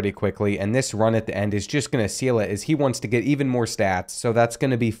with it pretty quickly, and this run at the end is just going to seal it as he wants to get even more stats, so that's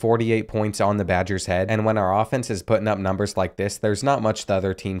going to be 48 points on the Badgers' head, and when our offense is putting up numbers like this, there's not much the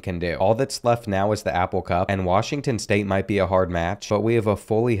other team can do. All that's left now is the Apple Cup, and Washington State might be a hard match, but we have a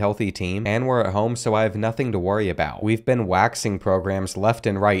fully healthy team, and we're at home, so I have nothing to worry about. We've been waxing programs left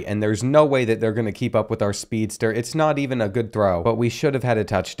and right, and there's no way that they're going to keep up with our speedster. It's not even a good throw, but we should have had a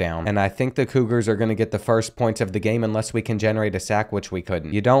touchdown, and I think the Cougars are going to get the first points of the game unless we can generate a sack, which we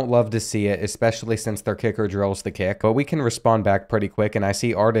couldn't. You don't love to see it, especially since their kicker drills the kick, but we can respond back pretty quick, and I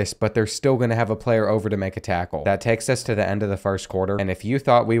see Artist, but they're still going to have a player over to make a tackle. That takes us to the end of the first quarter, and if you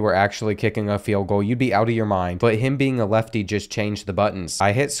thought we were actually kicking a field goal, you'd be out of your mind, but him being a lefty just changed the buttons.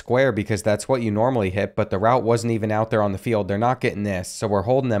 I hit square because that's what you normally hit, but the route wasn't even out there on the field. They're not getting this, so we're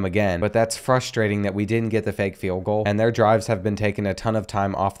holding them again, but that's frustrating that we didn't get the fake field goal, and their drives have been taking a ton of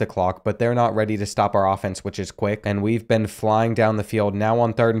time off the clock, but they're not ready to stop our offense, which is quick, and we've been flying down the field. Now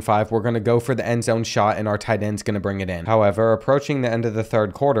on 3rd and 5, we're going to go for the end zone shot, and our tight end's going to bring it in. However, approaching the end of the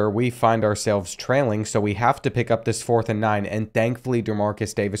 3rd quarter, we find ourselves trailing, so we have to pick up this 4th and 9, and thankfully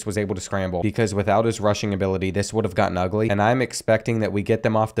DeMarcus Davis was able to scramble, because without his rushing ability, this would have gotten ugly, and I'm expecting that we get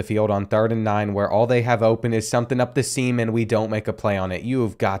them off the field on 3rd and 9, where all they have open is something up the seam and we don't make a play on it. You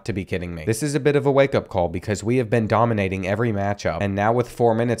have got to be kidding me. This is a bit of a wake-up call because we have been dominating every matchup, and now with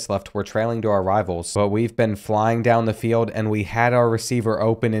 4 minutes left, we're trailing to our rivals, but we've been flying down the field, and we had our receiver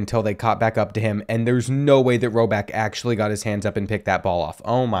open until they caught back up to him, and there's no way that Roback actually got his hands up and picked that ball off.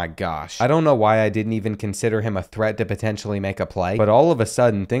 Oh my gosh. I don't know why I didn't even consider him a threat to potentially make a play, but all of a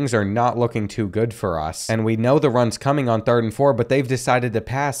sudden, things are not looking too good for us, and we know the run's coming on 3rd and 4, but they've decided to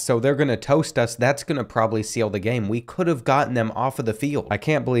pass, so they're going to toast us. That's going to probably seal the game. We could have gotten them off of the field. I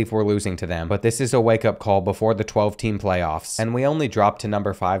can't believe we're losing to them, but this is a wake-up call before the 12-team playoffs, and we only dropped to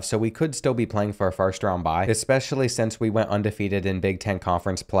number 5, so we could still be playing for a first-round bye, especially since we went undefeated in Big Ten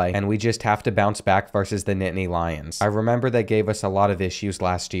conference play, and we just have to bounce back versus the Nittany Lions. I remember they gave us a lot of issues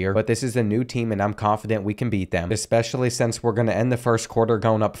last year, but this is a new team, and I'm confident we can beat them, especially since we're going to end the first quarter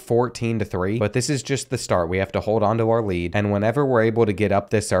going up 14-3, but this is just the start. We have to hold on to our lead, and whenever we're able to get up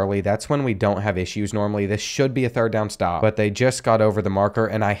this early, that's when we don't have issues. Normally, this should be a 3rd down stop, but they just got over the marker,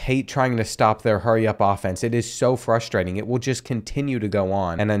 and I hate trying to stop their hurry-up offense. It is so frustrating. It will just continue to go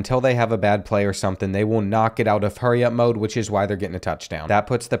on, and until they have a bad play or something, they will not get out of hurry-up mode, which is why they're getting a touchdown. That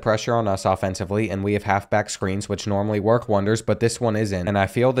puts the pressure on us offensively, and we have halfback screens, which normally work wonders, but this one isn't, and I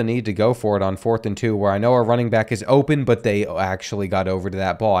feel the need to go for it on 4th and 2, where I know our running back is open, but they actually got over to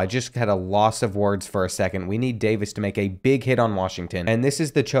that ball. I just had a loss of words for a second. We need Davis to make a big hit on Washington, and this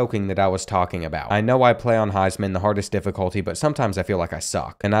is the choking that I was talking about. I know I play on Heisman, the hardest difficulty, but sometimes I feel like I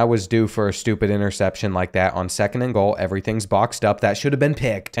suck. And I was due for a stupid interception like that on 2nd and goal. Everything's boxed up. That should have been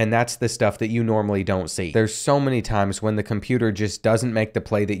picked. And that's the stuff that you normally don't see. There's so many times when the computer just doesn't make the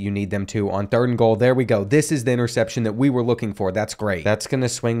play that you need them to. On 3rd and goal, there we go. This is the interception that we were looking for. That's great. That's going to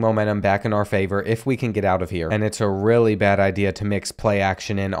swing momentum back in our favor if we can get out of here. And it's a really bad idea to mix play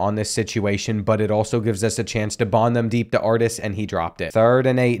action in on this situation, but it also gives us a chance to bond them deep to Artis, and he dropped it. 3rd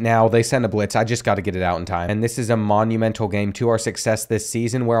and 8 now. They send a blitz. I just got to get it out in time. And this is a monumental game to our success this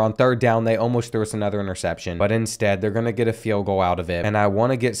season, where on 3rd down, they almost threw us another interception, but instead they're going to get a field goal out of it. And I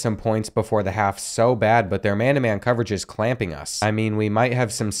want to get some points before the half so bad, but their man-to-man coverage is clamping us. I mean, we might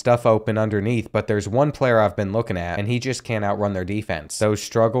have some stuff open underneath, but there's one player I've been looking at, and he just can't outrun their defense. Those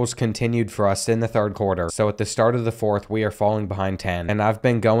struggles continued for us in the 3rd quarter. So at the start of the 4th, we are falling behind 10. And I've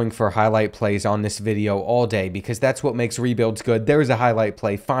been going for highlight plays on this video all day because that's what makes rebuilds good. There's a highlight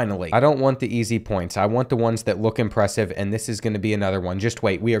play, finally. I don't want the easy points. I want the ones that look impressive, and this is going to be another one. Just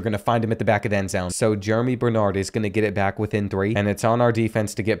wait. We are going to find him at the back of the end zone. So Jeremy Bernard is going to get it back within 3, and it's on our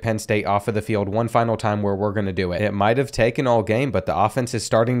defense to get Penn State off of the field one final time where we're going to do it. It might have taken all game, but the offense is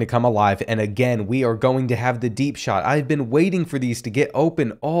starting to come alive, and again, we are going to have the deep shot. I've been waiting for these to get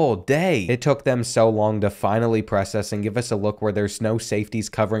open all day. It took them so long to finally press us and give us a look where there's no safeties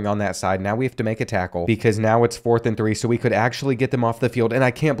covering on that side. Now we have to make a tackle because now it's 4th and 3, so we could actually get them off the field, and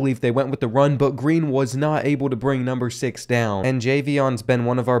I can't believe they went with the run, but Green was not able to bring number 6 down, and Javion's been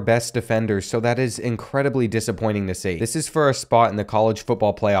one of our best defenders, so that is incredibly disappointing to see. This is for a spot in the college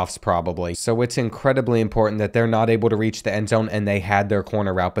football playoffs probably, so it's incredibly important that they're not able to reach the end zone, and they had their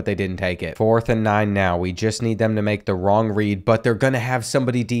corner route, but they didn't take it. 4th and 9 now. We just need them to make the wrong read, but they're gonna have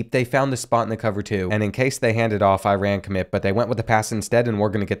somebody deep. They found the spot in the cover 2, and in case they hand it off, I ran commit, but they went with the pass instead, and we're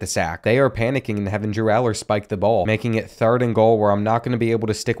gonna get the sack. They are panicking and having Drew Aller spike the ball, making it 3rd and goal where I'm not gonna be able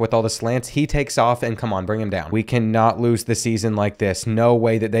to stick with all the slants. He takes off, and come on, bring him down. We cannot lose the season like this. No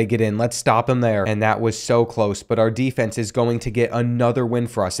way that they get in. Let's stop him there. And that was so close, but our defense is going to get another win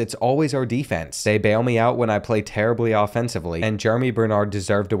for us. It's always our defense. They bail me out when I play terribly offensively, and Jeremy Bernard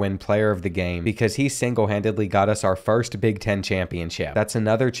deserved to win player of the game because he single-handedly got us our first Big Ten championship. That's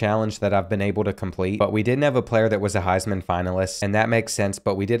another challenge that I've been able to complete, but we didn't have a player that was a Heisman finalist, and that makes sense,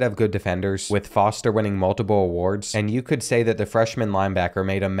 but we did have good defenders, with Foster winning multiple awards, and you could say that the freshman linebacker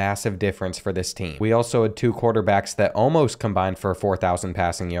made a massive difference for this team. We also had 2 quarterbacks that almost combined for 4,000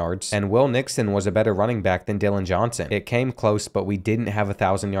 passing yards, and Will Nixon was a better running back than Dylan Johnson. It came close, but we didn't have a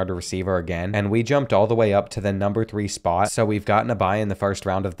 1,000-yard receiver again, and we jumped all the way up to the number 3 spot, so we've gotten a bye in the first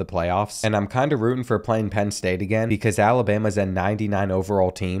round of the playoffs, and I'm kind of rooting for playing Penn State again because Alabama's a 99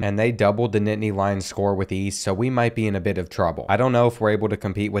 overall team, and they doubled the Nittany Lions score with ease, so we might be in a bit of trouble. I don't know if we're able to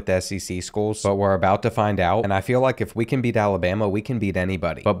compete with the SEC schools, but we're about to find out, and I feel like if we can beat Alabama, we can beat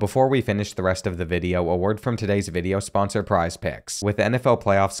anybody. But before we finish the rest of the video, a word from today's video sponsor, Prize Picks. With the NFL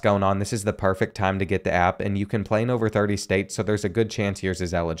playoffs going on, this is the perfect time to get the app, and you can play in over 30 states, so there's a good chance yours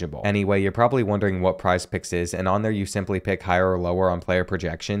is eligible. Anyway, you're probably wondering what Prize Picks is, and on there you simply pick higher or lower on player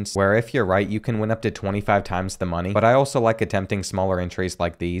projections, where if you're right, you can win up to 25 times the money, but I also like attempting smaller entries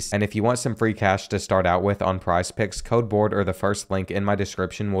like these, and if you want some free cash to start out with on Prize Picks, code BOARD or the first link in my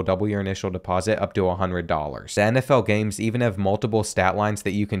description will double your initial deposit up to $100. The NFL games even have multiple stat lines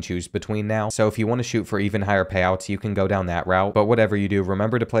that you can choose between now, so if you want to shoot for even higher payouts, you can go down that route, but whatever you do,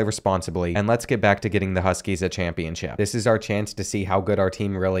 remember to play responsibly, and let's get back to getting the Huskies a championship. This is our chance to see how good our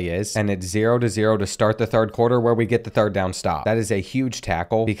team really is, and it's 0-0 to start the 3rd quarter where we get the 3rd down stop. That is a huge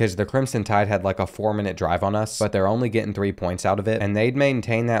tackle because the Crimson Tide had like a 4-minute drive on us, but they're only getting 3 points out of it, and they'd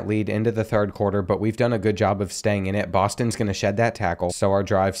maintain that lead into the 3rd quarter, but we've done a good job of staying in it. Boston's going to shed that tackle, so our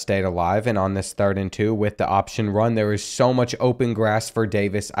drive stayed alive, and on this 3rd and 2 with the option run, there is so much open grass for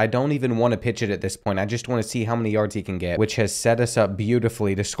Davis. I don't even want to pitch it at this point. I just want to see how many yards he can get, which has set us up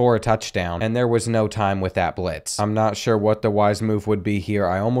beautifully to score a touchdown, and there was no time with that blitz. I'm not sure what the wise move would be here.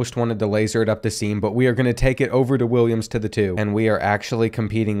 I almost wanted to laser it up the seam, but we are going to take it over to Williams to the 2, and we are actually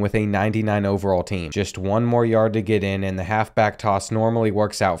competing with a 99 overall team. Just 1 more yard to get in, and the halfback toss normally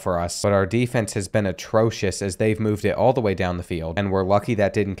works out for us, but our defense has been atrocious as they've moved it all the way down the field, and we're lucky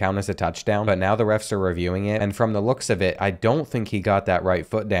that didn't count as a touchdown, but now the refs are reviewing it, and from the looks of it, I don't think he got that right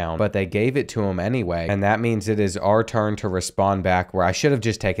foot down, but they gave it to him anyway, and that means it is our turn to respond back, where I should have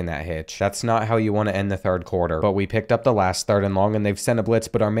just taken that hitch. That's not how you want to end the 3rd quarter, but we picked up the last 3rd and long, and they've sent a blitz,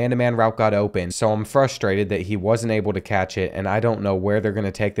 but our man-to-man route got open, so I'm frustrated that he wasn't able to catch it, and I don't know where they're going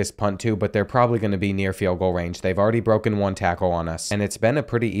to take this punt to, but they're probably going to be near field goal range. They've already broken 1 tackle on us, and it's been a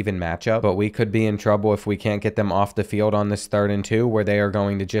pretty even matchup, but we could be in trouble if we can't get them off the field on this 3rd and 2, where they are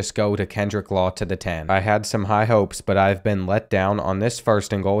going to just go to Kendrick Law to the 10. I had some high hopes, but I've been let down on this this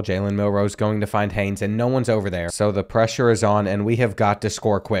 1st and goal. Jalen Milroe's going to find Haynes, and no one's over there. So the pressure is on, and we have got to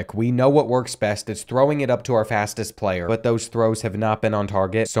score quick. We know what works best. It's throwing it up to our fastest player, but those throws have not been on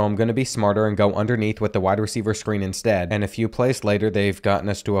target, so I'm going to be smarter and go underneath with the wide receiver screen instead. And a few plays later, they've gotten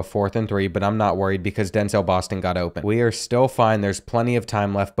us to a 4th and 3, but I'm not worried because Denzel Boston got open. We are still fine. There's plenty of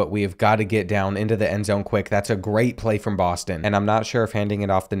time left, but we have got to get down into the end zone quick. That's a great play from Boston, and I'm not sure if handing it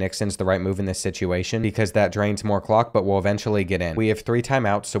off to Nixon's the right move in this situation because that drains more clock, but we'll eventually get in. We have 3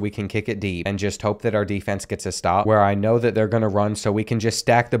 timeouts, so we can kick it deep and just hope that our defense gets a stop where I know that they're going to run, so we can just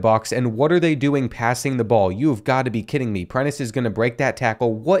stack the box. And what are they doing passing the ball? You've got to be kidding me. Prentice is going to break that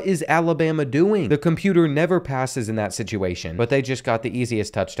tackle. What is Alabama doing? The computer never passes in that situation, but they just got the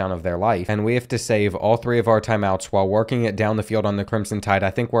easiest touchdown of their life, and we have to save all 3 of our timeouts while working it down the field on the Crimson Tide.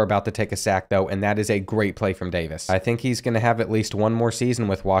 I think we're about to take a sack though, and that is a great play from Davis. I think he's going to have at least one more season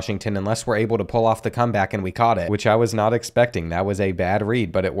with Washington unless we're able to pull off the comeback, and we caught it, which I was not expecting. That was a bad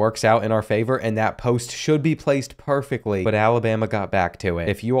read, but it works out in our favor, and that post should be placed perfectly, but Alabama got back to it.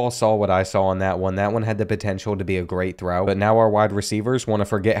 If you all saw what I saw on that one had the potential to be a great throw, but now our wide receivers want to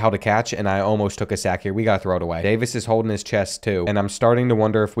forget how to catch, and I almost took a sack here. We got to throw it away. Davis is holding his chest too, and I'm starting to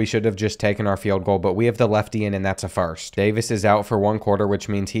wonder if we should have just taken our field goal, but we have the lefty in, and that's a first. Davis is out for 1 quarter, which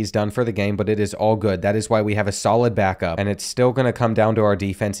means he's done for the game, but it is all good. That is why we have a solid backup, and it's still going to come down to our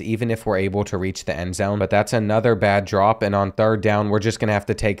defense even if we're able to reach the end zone, but that's another bad drop, and on 3rd down, we're just going to have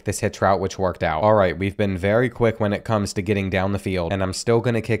to take this hitch route, which worked out. All right, we've been very quick when it comes to getting down the field, and I'm still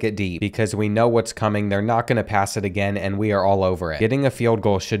going to kick it deep because we know what's coming. They're not going to pass it again, and we are all over it. Getting a field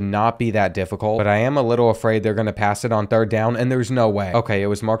goal should not be that difficult, but I am a little afraid they're going to pass it on 3rd down, and there's no way. Okay, it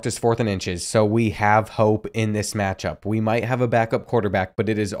was marked as 4th and inches, so we have hope in this matchup. We might have a backup quarterback, but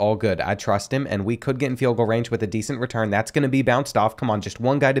it is all good. I trust him, and we could get in field goal range with a decent return. That's going to be bounced off. Come on, just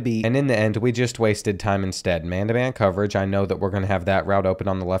one guy to beat, and in the end, we just wasted time instead. Man-to-man coverage. I know that we're going to have that route open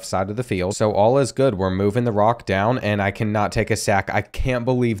on the left side of the field, so all is good. We're moving the rock down, and I cannot take a sack. I can't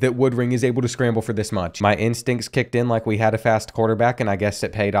believe that Woodring is able to scramble for this much. My instincts kicked in like we had a fast quarterback, and I guess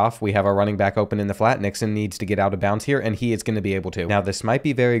it paid off. We have our running back open in the flat. Nixon needs to get out of bounds here, and he is going to be able to. Now, this might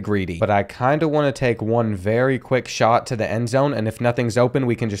be very greedy, but I kind of want to take one very quick shot to the end zone, and if nothing's open,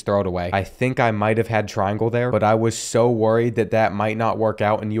 we can just throw it away. I think I might have had triangle there, but I was so worried that that might not work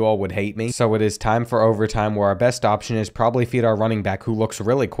out and you all would hate me. So it is time for overtime, where our best option is probably feed our running back, who looks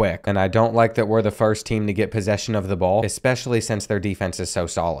really quick, and I don't like that we're the first team to get possession of the ball, especially since their defense is so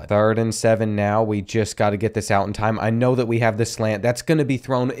solid. 3rd and 7 now. We just got to get this out in time. I know that we have the slant. That's going to be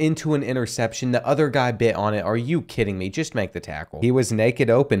thrown into an interception. The other guy bit on it. Are you kidding me? Just make the tackle. He was naked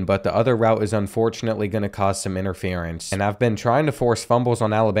open, but the other route is unfortunately going to cause some interference, and I've been trying to force fumbles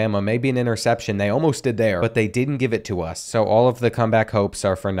on Alabama, maybe an interception. They almost did there, but they didn't give it to us, so all of the comeback hopes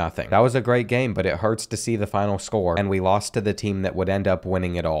are for nothing. That was a great game, but it hurts to see the final score, and we lost to the team that would end up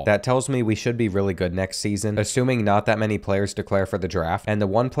winning it all. That tells me we should be really good next season, assuming not that many players declare for the draft, and the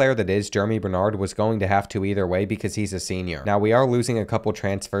one player that is, Jeremy Bernard, was going to have to either way because he's a senior. Now, we are losing a couple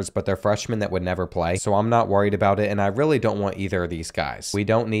transfers, but they're freshmen that would never play, so I'm not worried about it, and I really don't want either of these guys. We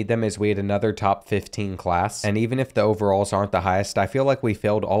don't need them as we had another top 15 class, and even if the overalls aren't the highest, I feel like we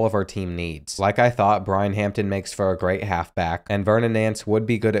filled all of our team needs. Like I thought, Brian Hampton makes for a great halfback, and Vernon Nance would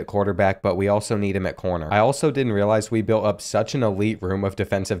be good at quarterback, but we also need him at corner. I also didn't realize we built up such an elite room of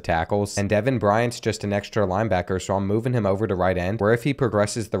defensive tackles, and Devin Bryant's just an extra linebacker, so I'm moving him over to right end, where if he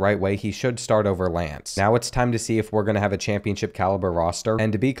progresses the right way, he should start over Lance. Now it's time to see if we're going to have a championship caliber roster,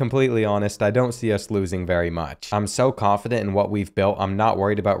 and to be completely honest, I don't see us losing very much. I'm so confident in what we've built, I'm not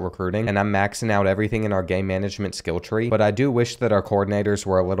worried about recruiting, and I'm maxing out everything in our game management skill tree, but I do wish that our coordinators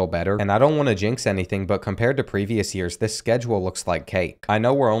were a little better, and I don't want to jinx anything, but compared to previous years, this schedule looks like cake. I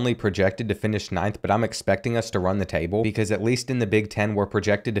know we're only projected to finish 9th, but I'm expecting us to run the table, because at least in the Big Ten, we're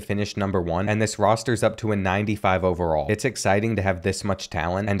projected to finish number 1, and this roster's up to a 95 overall. It's exciting to have this much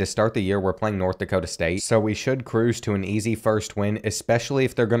talent, and to start the year, we're playing North Dakota State, so we should cruise to an easy first win, especially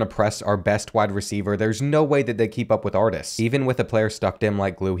if they're going to press our best wide receiver. There's no way that they keep up with Artis. Even with a player stuck to him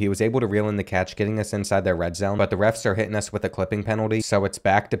like glue, he was able to reel in the catch, getting us inside their red zone, but the refs are hitting us with a clipping penalty, so it's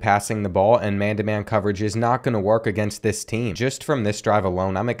back to passing the ball, and man-to-man coverage is not going to work against this team. Just from this drive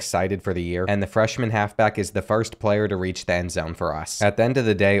alone, I'm excited for the year, and the freshman halfback is the first player to reach the end zone for us. At the end of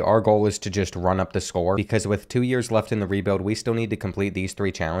the day, our goal is to just run up the score, because with 2 years left in the rebuild, we still need to complete these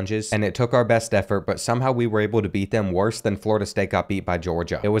 3 challenges, and it took our best effort, but somehow we were able to beat them worse than Florida State got beat by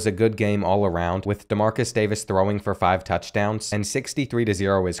Georgia. It was a good game all around, with DeMarcus Davis throwing for 5 touchdowns, and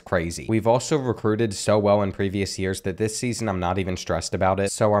 63-0 is crazy. We've also recruited so well in previous years that this season I'm not even stressed about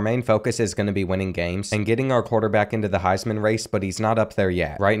it, so our main focus is going to be winning games and getting our quarterback into the Heisman race, but he's not up there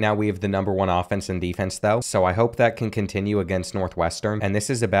yet. Right now we have the #1 offense and defense though, so I hope that can continue continue against Northwestern, and this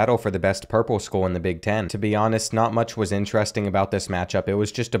is a battle for the best purple school in the Big Ten. To be honest, not much was interesting about this matchup. It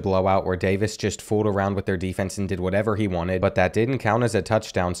was just a blowout where Davis just fooled around with their defense and did whatever he wanted, but that didn't count as a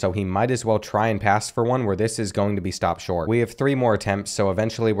touchdown, so he might as well try and pass for one where this is going to be stopped short. We have 3 more attempts, so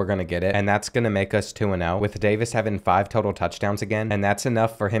eventually we're going to get it, and that's going to make us 2-0, with Davis having 5 total touchdowns again, and that's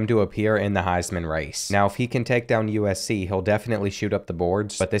enough for him to appear in the Heisman race. Now, if he can take down USC, he'll definitely shoot up the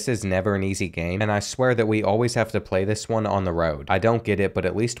boards, but this is never an easy game, and I swear that we always have to play this one on the road. I don't get it, but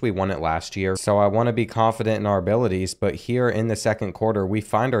at least we won it last year, so I want to be confident in our abilities, but here in the second quarter, we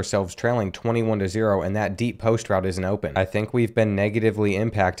find ourselves trailing 21-0, and that deep post route isn't open. I think we've been negatively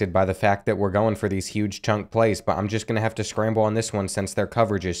impacted by the fact that we're going for these huge chunk plays, but I'm just going to have to scramble on this one since their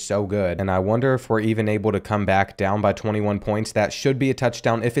coverage is so good, and I wonder if we're even able to come back down by 21 points. That should be a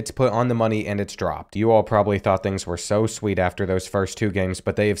touchdown if it's put on the money and it's dropped. You all probably thought things were so sweet after those first 2 games,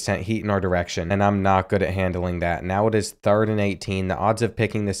 but they have sent heat in our direction, and I'm not good at handling that. Now it is 3rd and 18. The odds of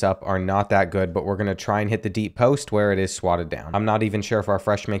picking this up are not that good, but we're going to try and hit the deep post where it is swatted down. I'm not even sure if our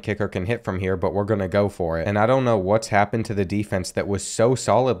freshman kicker can hit from here, but we're going to go for it. And I don't know what's happened to the defense that was so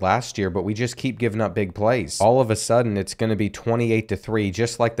solid last year, but we just keep giving up big plays. All of a sudden, it's going to be 28-3,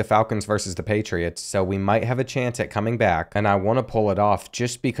 just like the Falcons versus the Patriots, so we might have a chance at coming back, and I want to pull it off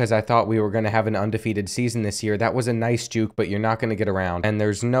just because I thought we were going to have an undefeated season this year. That was a nice juke, but you're not going to get around, and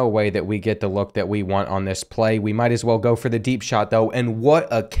there's no way that we get the look that we want on this play. We might as well go for the deep shot, though, and what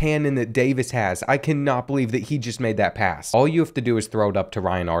a cannon that Davis has. I cannot believe that he just made that pass. All you have to do is throw it up to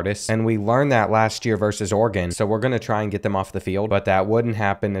Ryan Artis, and we learned that last year versus Oregon, so we're going to try and get them off the field, but that wouldn't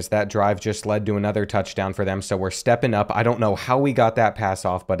happen as that drive just led to another touchdown for them, so we're stepping up. I don't know how we got that pass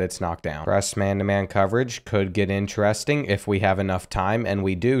off, but it's knocked down. Press man-to-man coverage could get interesting if we have enough time, and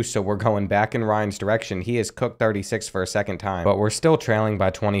we do, so we're going back in Ryan's direction. He has cooked 36 for a second time, but we're still trailing by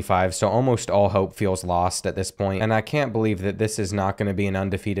 25, so almost all hope feels lost at this point, and I can't believe that this is not going to be an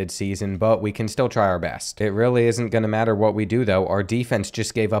undefeated season, but we can still try our best. It really isn't going to matter what we do, though. Our defense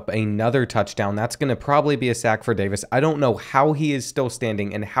just gave up another touchdown. That's going to probably be a sack for Davis. I don't know how he is still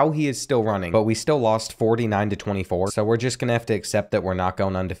standing and how he is still running, but we still lost 49-24, so we're just going to have to accept that we're not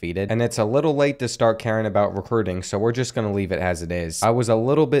going undefeated, and it's a little late to start caring about recruiting, so we're just going to leave it as it is. I was a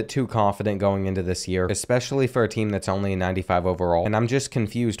little bit too confident going into this year, especially for a team that's only a 95 overall, and I'm just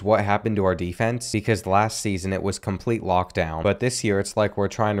confused what happened to our defense, because last season it was complete lockdown, but this year it's like we're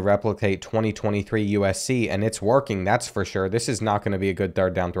trying to replicate 2023 USC, and it's working, that's for sure. This is not going to be a good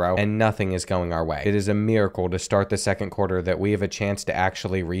 3rd down throw, and nothing is going our way. It is a miracle to start the second quarter that we have a chance to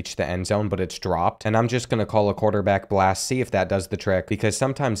actually reach the end zone, but it's dropped, and I'm just going to call a quarterback blast, see if that does the trick, because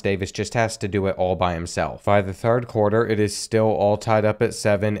sometimes Davis just has to do it all by himself. By the 3rd quarter, it is still all tied up at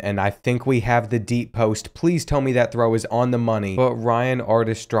 7, and I think we have the deep post. Please tell me that throw is on the money, but Ryan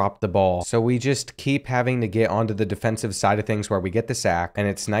Artis dropped the ball, so we just keep having to get onto the defensive side of things where we get the sack, and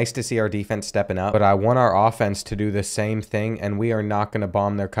it's nice to see our defense stepping up, but I want our offense to do the same thing, and we are not going to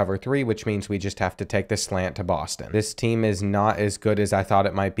bomb their cover 3, which means we just have to take the slant to Boston. This team is not as good as I thought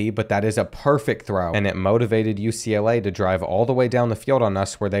it might be, but that is a perfect throw, and it motivated UCLA to drive all the way down the field on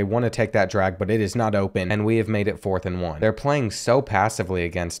us where they want to take that drag, but it is not open, and we have made it 4th and 1. They're playing so passively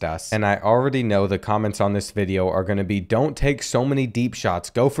against us, and I already know the comments on this video are going to be, don't take so many deep shots,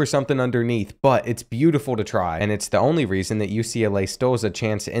 go for something underneath, but it's beautiful to try, and it's the only reason that UCLA still has a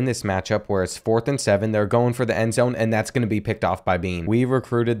chance in this matchup where it's 4th and 7, they're going for the end zone, and that's going to be picked off by Bean. We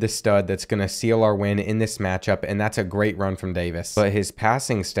recruited the stud that's going to seal our win in this matchup, and that's a great run from Davis, but his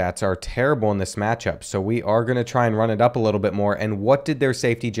passing stats are terrible in this matchup, so we are going to try and run it up a little bit more, and what did their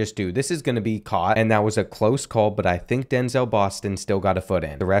safety just do? This is going to be caught, and that was a close call, but I think Denzel Boston still got a foot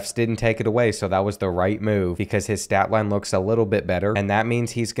in. The refs didn't take it away, so that was the right move because his stat line looks a little bit better, and that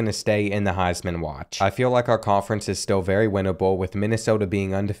means he's going to stay in the Heisman watch. I feel like our conference is still very winnable with Minnesota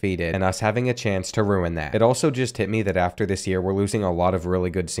being undefeated and us having a chance to ruin that. It also just hit me that after this year, we're losing a lot of really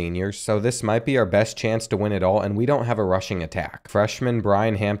good seniors, so this might be our best chance to win it all, and we don't have a rushing attack. Freshman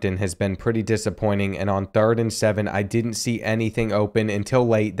Brian Hampton has been pretty disappointing, and on 3rd and 7, I didn't see anything open until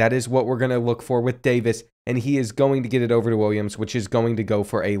late. That is what we're going to look for with Davis, and he is going to get it over to Williams, which is going to go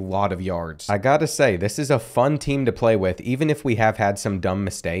for a lot of yards. I gotta say, this is a fun team to play with, even if we have had some dumb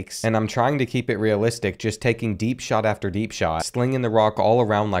mistakes, and I'm trying to keep it realistic, just taking deep shot after deep shot, slinging the rock all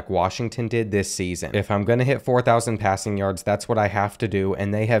around like Washington did this season. If I'm gonna hit 4,000 passing yards, that's what I have to do,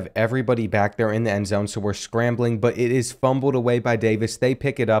 and they have everybody back there in the end zone, so we're scrambling, but it is fumbled away by Davis. They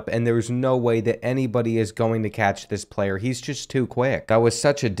pick it up, and there's no way that anybody is going to catch this player. He's just too quick. That was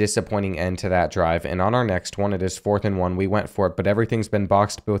such a disappointing end to that drive, and on our next one. It is 4th and 1. We went for it, but everything's been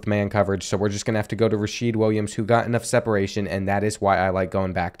boxed with man coverage, so we're just going to have to go to Rashid Williams, who got enough separation, and that is why I like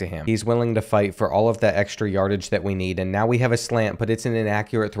going back to him. He's willing to fight for all of that extra yardage that we need, and now we have a slant, but it's an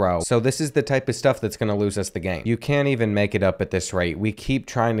inaccurate throw. So this is the type of stuff that's going to lose us the game. You can't even make it up at this rate. We keep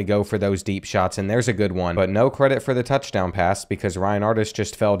trying to go for those deep shots, and there's a good one, but no credit for the touchdown pass because Ryan Artis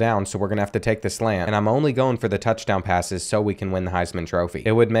just fell down, so we're going to have to take the slant, and I'm only going for the touchdown passes so we can win the Heisman Trophy.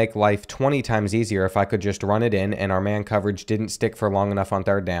 It would make life 20 times easier if I could just run it in and our man coverage didn't stick for long enough on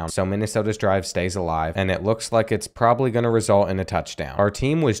 3rd down, so Minnesota's drive stays alive, and it looks like it's probably going to result in a touchdown. Our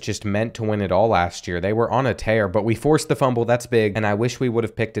team was just meant to win it all last year. They were on a tear, but we forced the fumble. That's big, and I wish we would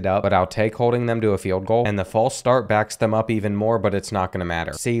have picked it up, but I'll take holding them to a field goal, and the false start backs them up even more, but it's not going to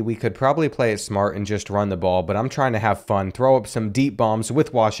matter. See, we could probably play it smart and just run the ball, but I'm trying to have fun, throw up some deep bombs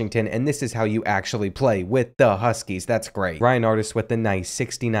with Washington, and this is how you actually play with the Huskies. That's great. Ryan Artis with the nice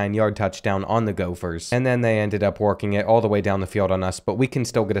 69-yard touchdown on the Gophers, and then they ended up working it all the way down the field on us, but we can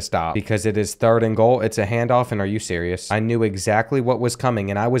still get a stop because it is 3rd and goal. It's a handoff, and are you serious? I knew exactly what was coming,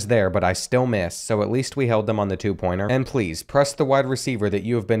 and I was there, but I still missed, so at least we held them on the 2-pointer. And please, press the wide receiver that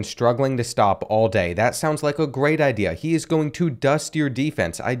you have been struggling to stop all day. That sounds like a great idea. He is going to dust your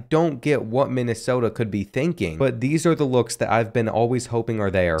defense. I don't get what Minnesota could be thinking, but these are the looks that I've been always hoping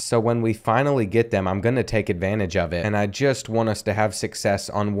are there. So when we finally get them, I'm going to take advantage of it, and I just want us to have success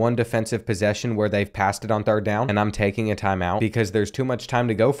on one defensive possession where they've passed it on 3rd down, and I'm taking a timeout because there's too much time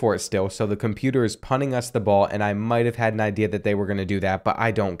to go for it still, so the computer is punting us the ball, and I might have had an idea that they were going to do that, but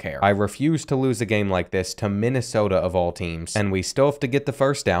I don't care. I refuse to lose a game like this to Minnesota of all teams, and we still have to get the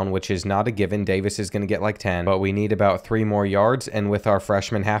 1st down, which is not a given. Davis is going to get like 10, but we need about 3 more yards, and with our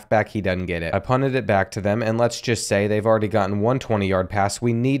freshman halfback, he doesn't get it. I punted it back to them, and let's just say they've already gotten one 20-yard pass.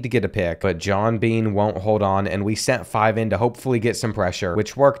 We need to get a pick, but John Bean won't hold on, and we sent 5 in to hopefully get some pressure,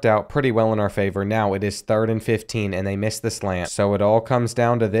 which worked out pretty well in our favor. Now it is 3rd and 15, and they missed the slant, so it all comes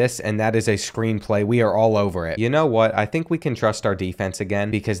down to this, and that is a screenplay. We are all over it. You know what? I think we can trust our defense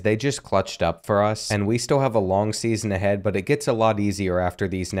again because they just clutched up for us, and we still have a long season ahead, but it gets a lot easier after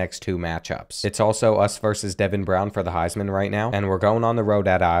these next 2 matchups. It's also us versus Devin Brown for the Heisman right now, and we're going on the road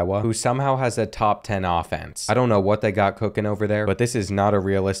at Iowa, who somehow has a top 10 offense. I don't know what they got cooking over there, but this is not a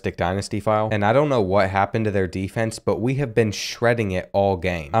realistic dynasty file, and I don't know what happened to their defense, but we have been shredding it all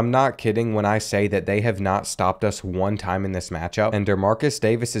game. I'm not kidding when I say that they have not stopped us one time in this matchup, and DeMarcus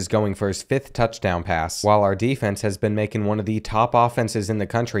Davis is going for his 5th touchdown pass, while our defense has been making one of the top offenses in the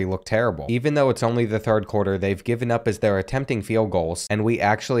country look terrible. Even though it's only the 3rd quarter, they've given up as they're attempting field goals, and we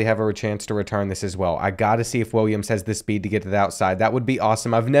actually have a chance to return this as well. I gotta see if Williams has the speed to get to the outside. That would be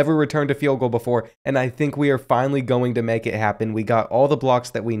awesome. I've never returned a field goal before, and I think we are finally going to make it happen. We got all the blocks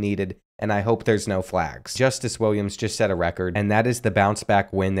that we needed, and I hope there's no flags. Justice Williams just set a record, and that is the bounce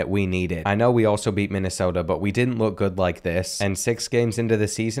back win that we needed. I know we also beat Minnesota, but we didn't look good like this, and 6 games into the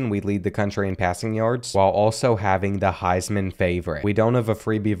season, we lead the country in passing yards, while also having the Heisman favorite. We don't have a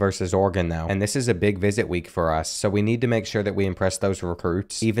freebie versus Oregon, though, and this is a big visit week for us, so we need to make sure that we impress those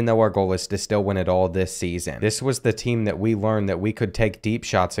recruits, even though our goal is to still win it all this season. This was the team that we learned that we could take deep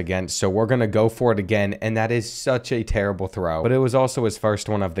shots against, so we're gonna go for it again, and that is such a terrible throw, but it was also his first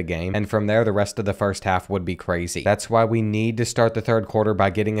one of the game, and from there, the rest of the first half would be crazy. That's why we need to start the 3rd quarter by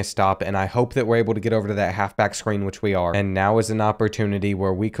getting a stop, and I hope that we're able to get over to that halfback screen, which we are. And now is an opportunity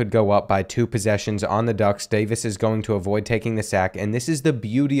where we could go up by 2 possessions on the Ducks. Davis is going to avoid taking the sack, and this is the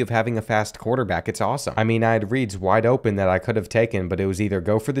beauty of having a fast quarterback. It's awesome. I mean, I had reads wide open that I could have taken, but it was either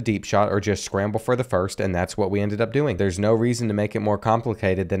go for the deep shot or just scramble for the 1st, and that's what we ended up doing. There's no reason to make it more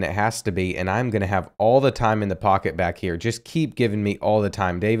complicated than it has to be, and I'm going to have all the time in the pocket back here. Just keep giving me all the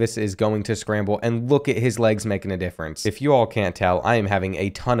time. Davis is going to scramble, and look at his legs making a difference. If you all can't tell, I am having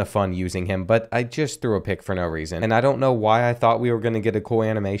a ton of fun using him, but I just threw a pick for no reason, and I don't know why I thought we were going to get a cool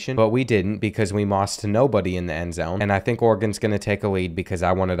animation, but we didn't because we mossed nobody in the end zone, and I think Oregon's going to take a lead because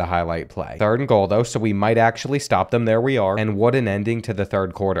I wanted a highlight play. 3rd and goal, though, so we might actually stop them. There we are, and what an ending to the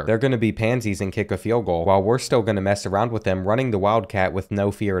 3rd quarter. They're going to be pansies and kick a field goal, while we're still going to mess around with them running the Wildcat with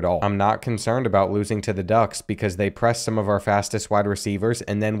no fear at all. I'm not concerned about losing to the Ducks because they press some of our fastest wide receivers,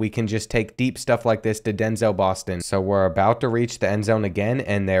 and then we can just take deep stuff like this to Denzel Boston. So we're about to reach the end zone again,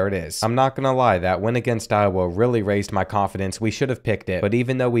 and there it is. I'm not gonna lie, that win against Iowa really raised my confidence. We should have picked it, but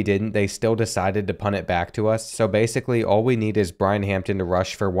even though we didn't, they still decided to punt it back to us. So basically, all we need is Brian Hampton to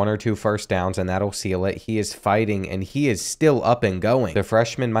rush for 1 or 2 first downs, and that'll seal it. He is fighting, and he is still up and going. The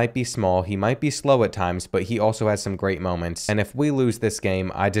freshman might be small, he might be slow at times, but he also has some great moments. And if we lose this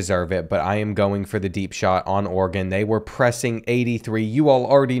game, I deserve it, but I am going for the deep shot on Oregon. They were pressing 83. You all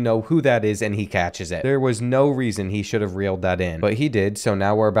already know know who that is, and he catches it. There was no reason he should have reeled that in, but he did, so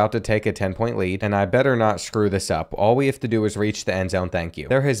now we're about to take a 10-point lead, and I better not screw this up. All we have to do is reach the end zone, thank you.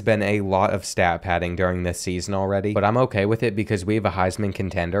 There has been a lot of stat padding during this season already, but I'm okay with it because we have a Heisman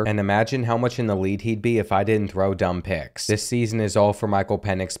contender, and imagine how much in the lead he'd be if I didn't throw dumb picks. This season is all for Michael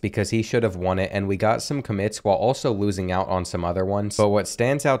Penix because he should have won it, and we got some commits while also losing out on some other ones. But what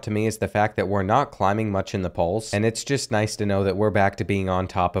stands out to me is the fact that we're not climbing much in the polls, and it's just nice to know that we're back to being on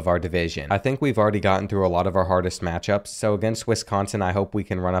top of our division. I think we've already gotten through a lot of our hardest matchups, so against Wisconsin I hope we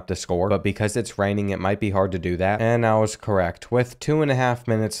can run up the score, but because it's raining it might be hard to do that. And I was correct. With 2.5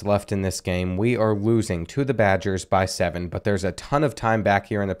 minutes left in this game, we are losing to the Badgers by 7, but there's a ton of time back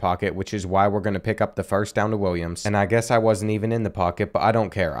here in the pocket, which is why we're going to pick up the first down to Williams. And I guess I wasn't even in the pocket, but I don't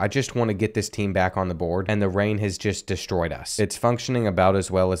care. I just want to get this team back on the board, and the rain has just destroyed us. It's functioning about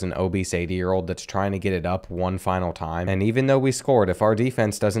as well as an obese 80-year-old that's trying to get it up one final time. And even though we scored, if our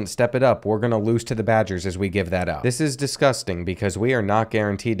defense doesn't step it up, we're going to lose to the Badgers as we give that up. This is disgusting because we are not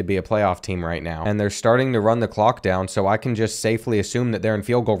guaranteed to be a playoff team right now, and they're starting to run the clock down, so I can just safely assume that they're in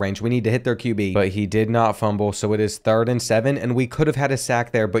field goal range. We need to hit their QB, but he did not fumble, so it is 3rd and 7, and we could have had a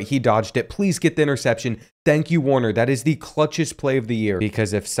sack there, but he dodged it. Please get the interception. Thank you, Warner. That is the clutchest play of the year,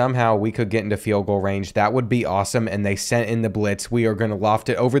 because if somehow we could get into field goal range, that would be awesome, and they sent in the blitz. We are going to loft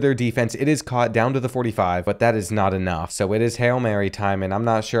it over their defense. It is caught down to the 45, but that is not enough. So it is Hail Mary time, and I'm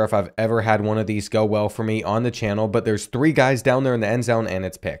not sure if I've ever had one of these go well for me on the channel, but there's 3 guys down there in the end zone, and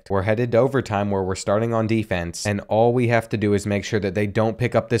it's picked. We're headed to overtime where we're starting on defense, and all we have to do is make sure that they don't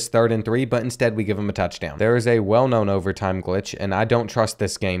pick up this 3rd and 3, but instead we give them a touchdown. There is a well-known overtime glitch, and I don't trust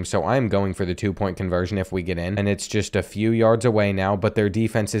this game, so I am going for the 2-point conversion if we get in, and it's just a few yards away now, but their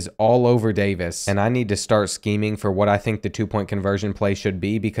defense is all over Davis, and I need to start scheming for what I think the 2-point conversion play should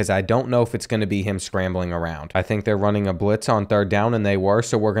be, because I don't know if it's going to be him scrambling around. I think they're running a blitz on 3rd down, and they were,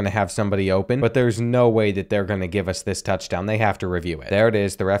 so we're going to have somebody open, but there's no way that they're going to give us this touchdown. They have to review it. There it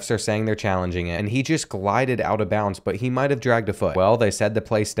is. The refs are saying they're challenging it, and he just glided out of bounds, but he might have dragged a foot. Well, they said the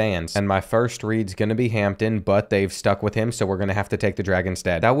play stands, and my first read's going to be Hampton, but they've stuck with him, so we're going to have to take the drag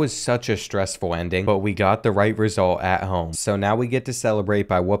instead. That was such a stressful ending, but we got the right result at home. So now we get to celebrate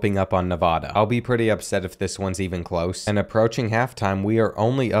by whooping up on Nevada. I'll be pretty upset if this one's even close. And approaching halftime, we are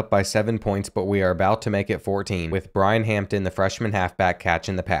only up by 7 points, but we are about to make it 14, with Brian Hampton, the freshman halfback,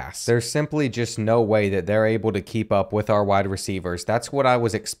 catching the pass. There's simply just no way that they're able to keep up with our wide receivers. That's what I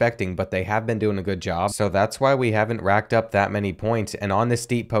was expecting, but they have been doing a good job. So that's why we haven't racked up that many points, and on this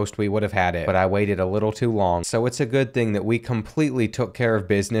deep post we would have had it, but I waited a little too long. So it's a good thing that we completely took care of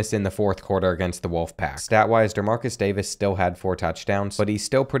business in the 4th quarter against the Wolfpack. Stat-wise, DeMarcus Davis still had 4 touchdowns, but he's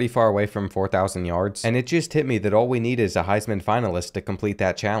still pretty far away from 4,000 yards, and it just hit me that all we need is a Heisman finalist to complete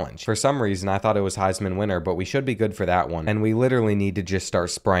that challenge. For some reason, I thought it was Heisman winner, but we should be good for that one, and we literally need to just start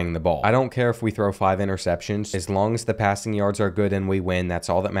spraying the ball. I don't care if we throw 5 interceptions, as long as the passing yards are good and we win, that's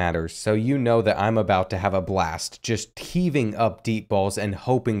all that matters. So you know that I'm about to have a blast, just heaving up deep balls and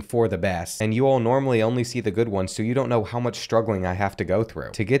hoping for the best, and you all normally only see the good ones, so you don't know how much struggling I have to go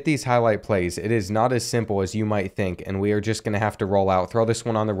through. To get these highlight plays, it is not as simple as you might think, and we are just going to have to roll out, throw this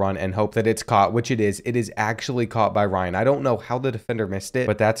one on the run, and hope that it's caught, which it is. It is actually caught by Ryan. I don't know how the defender missed it,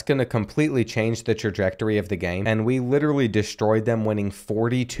 but that's going to completely change the trajectory of the game, and we literally destroyed them, winning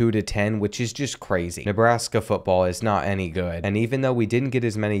 42-10, which is just crazy. Nebraska football is not any good, and even though we didn't get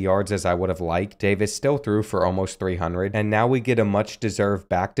as many yards as I would have liked, Davis still threw for almost 300, and now we get a much-deserved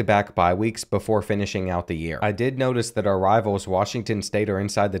back-to-back bye weeks before finishing out the year. I did notice that our rivals, Washington State, are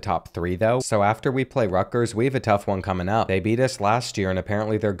inside the top 3 though, so after we play Rutgers, we have a tough one coming up. They beat us last year, and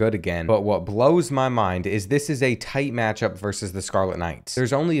apparently they're good again, but what blows my mind is this is a tight matchup versus the Scarlet Knights.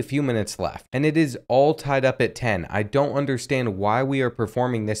 There's only a few minutes left, and it is all tied up at 10. I don't understand why we are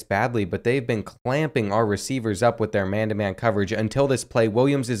performing this badly, but they've been clamping our receivers up with their man-to-man coverage until this play.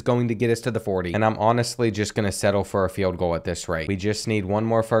 Williams is going to get us to the 40, and I'm honestly just going to settle for a field goal at this rate. We just need one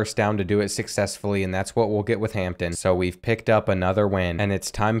more first down to do it successfully, and that's what we'll get with Hampton. So we've picked up another win, and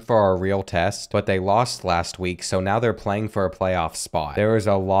it's time for our real test, but they lost last week, so now they're playing for a playoff spot. There is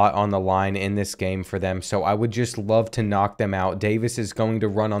a lot on the line in this game for them, so I would just love to knock them out. Davis is going to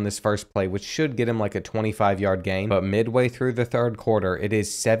run on this first play, which should get him like a 25-yard gain, but midway through the 3rd quarter, it is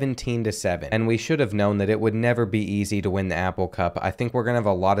 17-7, and we should have known that it would never be easy to win the Apple Cup. I think we're going to have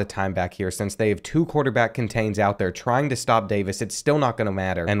a lot of time back here since they have 2 quarterback contains out there trying to stop Davis. It's still not going to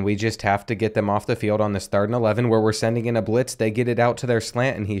matter, and we just have to get them off the field on this 3rd and 11 where we're sending in a blitz. They get it out to their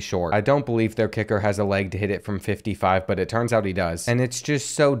slant, and he's short. I don't believe their kicker flanker has a leg to hit it from 55, but it turns out he does. And it's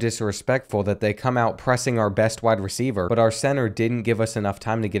just so disrespectful that they come out pressing our best wide receiver, but our center didn't give us enough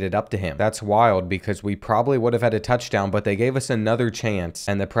time to get it up to him. That's wild because we probably would have had a touchdown, but they gave us another chance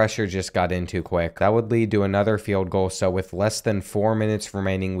and the pressure just got in too quick. That would lead to another field goal, so with less than 4 minutes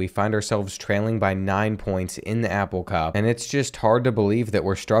remaining, we find ourselves trailing by 9 points in the Apple Cup. And it's just hard to believe that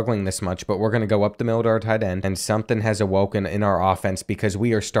we're struggling this much, but we're going to go up the middle to our tight end, and something has awoken in our offense because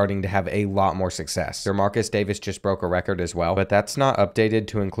we are starting to have a lot more success. Demarcus Davis just broke a record as well, but that's not updated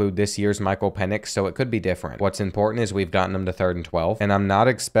to include this year's Michael Penix, so it could be different. What's important is we've gotten them to 3rd and 12, and I'm not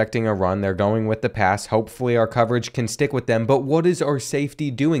expecting a run. They're going with the pass. Hopefully our coverage can stick with them, but what is our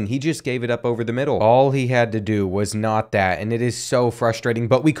safety doing? He just gave it up over the middle. All he had to do was not that, and it is so frustrating,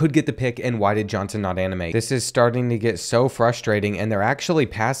 but we could get the pick, and why did Johnson not animate? This is starting to get so frustrating, and they're actually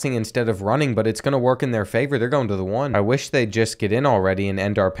passing instead of running, but it's going to work in their favor. They're going to the 1. I wish they'd just get in already and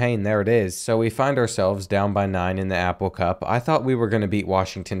end our pain. There it is. So we find ourselves down by 9 in the Apple Cup. I thought we were going to beat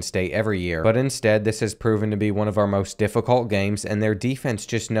Washington State every year, but instead this has proven to be one of our most difficult games, and their defense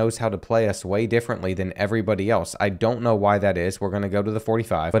just knows how to play us way differently than everybody else. I don't know why that is. We're going to go to the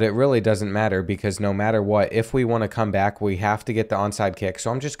 45, but it really doesn't matter because no matter what, if we want to come back, we have to get the onside kick.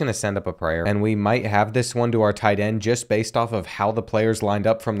 So I'm just going to send up a prayer, and we might have this one to our tight end just based off of how the players lined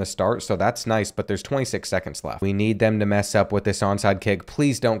up from the start. So that's nice, but there's 26 seconds left. We need them to mess up with this onside kick.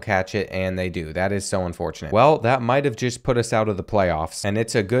 Please don't catch it, and they do. That is so unfortunate. Well, that might have just put us out of the playoffs, and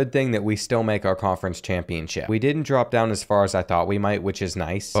it's a good thing that we still make our conference championship. We didn't drop down as far as I thought we might, which is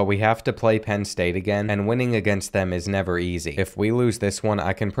nice, but we have to play Penn State again, and winning against them is never easy. If we lose this one,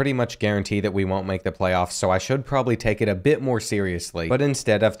 I can pretty much guarantee that we won't make the playoffs, so I should probably take it a bit more seriously, but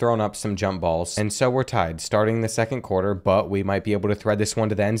instead I've thrown up some jump balls, and so we're tied starting the 2nd quarter, but we might be able to thread this one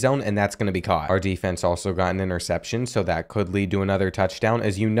to the end zone, and that's going to be caught. Our defense also got an interception, so that could lead to another touchdown.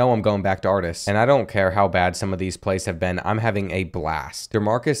 As you know, I'm going back to Artis, and I don't care how bad some of these plays have been, I'm having a blast.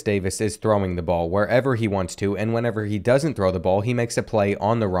 Demarcus Davis is throwing the ball wherever he wants to, and whenever he doesn't throw the ball, he makes a play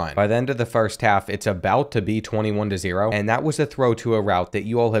on the run. By the end of the first half, it's about to be 21-0, and that was a throw to a route that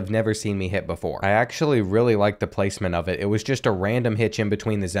you all have never seen me hit before. I actually really like the placement of it. It was just a random hitch in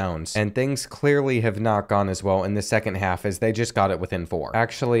between the zones, and things clearly have not gone as well in the second half as they just got it within 4.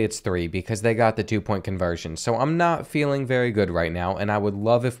 Actually, it's 3 because they got the 2-point conversion, so I'm not feeling very good right now, and I would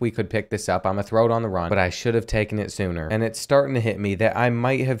love if we could pick this up. I'm gonna throw it on the run, but I should have taken it sooner, and it's starting to hit me that I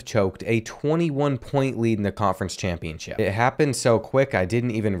might have choked a 21-point lead in the conference championship. It happened so quick I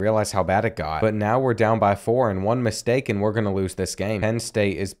didn't even realize how bad it got, but now we're down by 4 and one mistake and we're gonna lose this game. Penn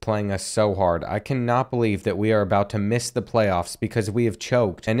State is playing us so hard. I cannot believe that we are about to miss the playoffs because we have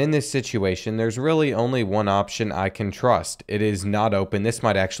choked, and in this situation there's really only one option I can trust. It is not open. This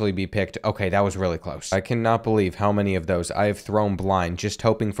might actually be picked. Okay, that was really close. I cannot believe how many of those I have thrown blind just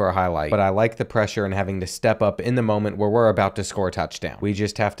hoping for a highlight, but I like the pressure and having to step up in the moment where we're about to score a touchdown. We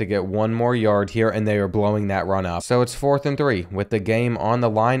just have to get one more yard here and they are blowing that run up. So it's 4th and 3 with the game on the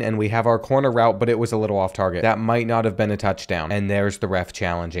line, and we have our corner route, but it was a little off target. That might not have been a touchdown, and there's the ref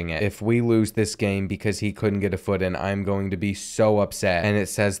challenging it. If we lose this game because he couldn't get a foot in, I'm going to be so upset, and it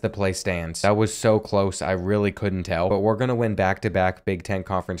says the play stands. That was so close, I really couldn't tell, but we're going to win back-to-back Big Ten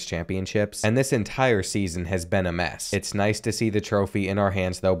Conference championships, and this entire season has been a mess. It's nice to see the trophy in our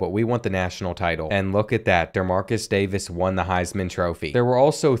hands though, but we want the national title, and look at that, Demarcus Davis won the Heisman Trophy. There were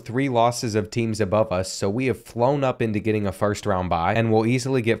also 3 losses of teams above us, so we have flown up into getting a first-round bye, and we'll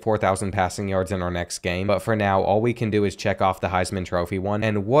easily get 4,000 passing yards in our next game, but for now, all we can do is check off the Heisman Trophy one,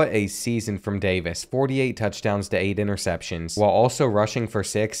 and what a season from Davis. 48 touchdowns to 8 interceptions, while also rushing for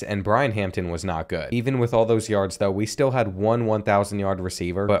 6, and Brian Hampton was not good. Even with all those yards though, we still had one 1,000-yard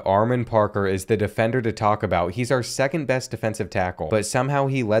receiver, but Armon Parker is the defender to talk about. He's our 2nd best defensive tackle, but somehow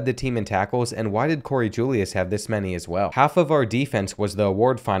he led the team in tackles, and why did Corey Julius have this many as well? Half of our defense was the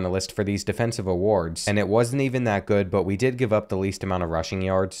award finalist for these defensive awards, and it wasn't even that good, but we did give up the least amount of rushing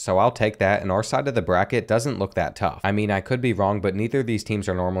yards, so I'll take that, and our side of the bracket doesn't look that tough. I mean, I could be wrong, but neither of these teams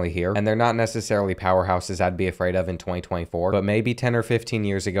are normally here, and they're not necessarily powerhouses I'd be afraid of in 2024, but maybe 10 or 15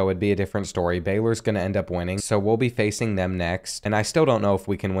 years ago it'd be a different story. Baylor's gonna end up winning, so we'll be facing them next, and I still don't know if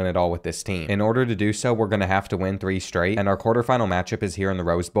we can win it all with this team. In order to do so, we're gonna have to win 3 straight, and our quarterfinal matchup is here in the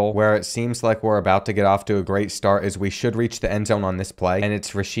Rose Bowl, where it seems like we're about to get off to a great start as we should reach the end zone on this play, and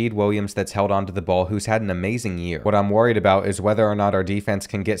it's Rashid Williams that's held onto the ball, who's had an amazing year. What I'm worried about is whether or not our defense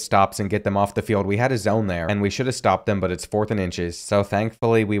can get stops and get them off the field. We had a zone there, and we should have stopped them, but it's 4th and inches, so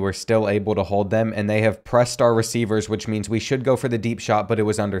thankfully we were still able to hold them, and they have pressed our receivers, which means we should go for the deep shot, but it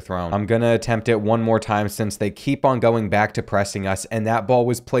was underthrown. I'm gonna attempt it one more time since they keep on going back to pressing us, and that ball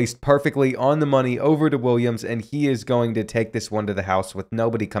was placed perfectly on the money over to Williams, and he is going to take this one to the house with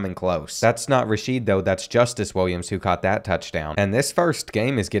nobody coming even close. That's not Rashid though, that's Justice Williams who caught that touchdown. And this first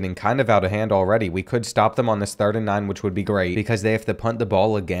game is getting kind of out of hand already. We could stop them on this 3rd and 9, which would be great because they have to punt the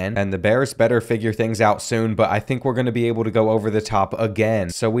ball again, and the Bears better figure things out soon, but I think we're going to be able to go over the top again.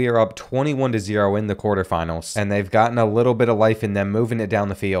 So we are up 21-0 in the quarterfinals, and they've gotten a little bit of life in them moving it down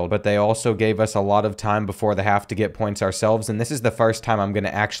the field, but they also gave us a lot of time before the half to get points ourselves, and this is the first time I'm going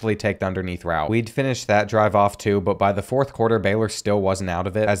to actually take the underneath route. We'd finished that drive off too, but by the 4th quarter, Baylor still wasn't out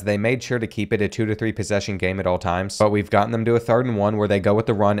of it, as they made sure to keep it a 2 to 3 possession game at all times, but we've gotten them to a 3rd and 1 where they go with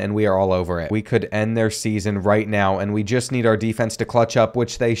the run, and we are all over it. We could end their season right now, and we just need our defense to clutch up,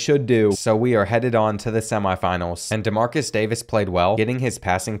 which they should do, so we are headed on to the semifinals. And DeMarcus Davis played well, getting his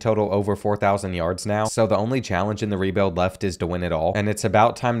passing total over 4,000 yards now, so the only challenge in the rebuild left is to win it all, and it's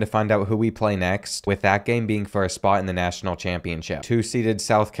about time to find out who we play next, with that game being for a spot in the national championship. 2-seeded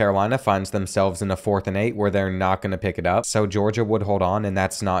South Carolina finds themselves in a 4th and 8 where they're not going to pick it up, so Georgia would hold on, and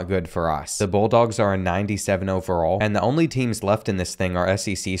that's not good for us. The Bulldogs are a 97 overall, and the only teams left in this thing are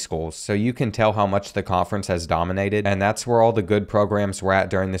SEC schools, so you can tell how much the conference has dominated, and that's where all the good programs were at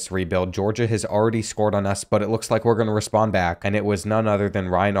during this rebuild. Georgia has already scored on us, but it looks like we're going to respond back, and it was none other than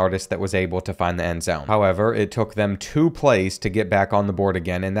Ryan Artis that was able to find the end zone. However, it took them 2 plays to get back on the board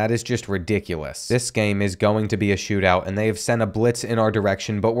again, and that is just ridiculous. This game is going to be a shootout, and they have sent a blitz in our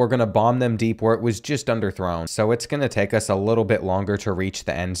direction, but we're going to bomb them deep where it was just underthrown, so it's going to take us a little bit longer to reach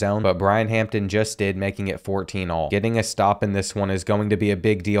the end zone, but Brian Hampton just did, making it 14 all. Getting a stop in this one is going to be a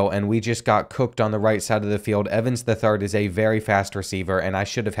big deal, and we just got cooked on the right side of the field. Evans III is a very fast receiver, and I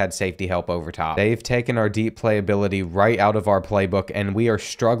should have had safety help over top. They've taken our deep playability right out of our playbook, and we are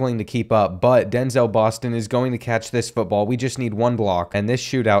struggling to keep up, but Denzel Boston is going to catch this football. We just need 1 block, and this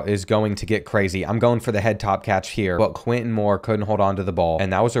shootout is going to get crazy. I'm going for the head top catch here, but Quentin Moore couldn't hold on to the ball,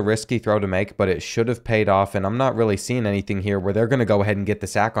 and that was a risky throw to make, but it should have paid off, and I'm not really seeing anything here where they're going to go ahead and get the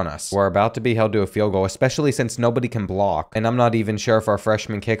sack on us. We're about to be held to a field goal, especially since nobody can block, and I'm not even sure if our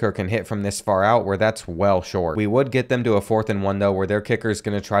freshman kicker can hit from this far out, where that's well short. We would get them to a 4th and 1 though, where their kicker is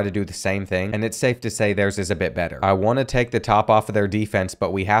going to try to do the same thing, and it's safe to say theirs is a bit better. I want to take the top off of their defense,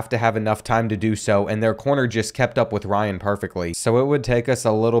 but we have to have enough time to do so, and their corner just kept up with Ryan perfectly, so it would take us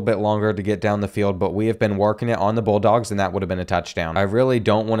a little bit longer to get down the field, but we have been working it on the Bulldogs, and that would have been a touchdown. I really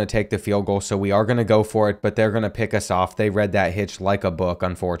don't want to take the field goal, so we are going to go for it, but they're going to pick us off. They read that hitch like a book,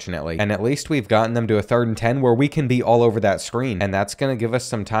 unfortunately, and at least we've gotten them to a 3rd and 10 where we can be all over that screen, and that's going to give us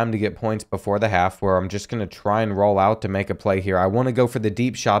some time to get points before the half, where I'm just going to try and roll out to make a play here. I want to go for the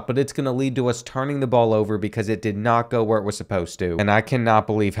deep shot, but it's going to lead to us turning the ball over because it did not go where it was supposed to, and I cannot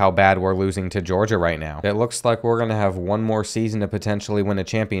believe how bad we're losing to Georgia right now. It looks like we're going to have 1 more season to potentially win a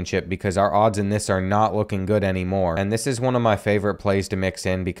championship because our odds in this are not looking good anymore, and this is one of my favorite plays to mix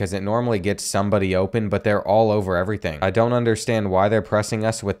in because it normally gets somebody open, but they're all over everything. I don't understand why they're pressing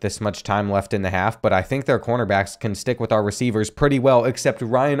us with this much time left in the half, but I think their cornerbacks can stick with our receivers pretty well, except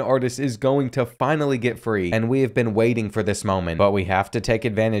Ryan Artis is going to finally get free, and we have been waiting for this moment, but we have to take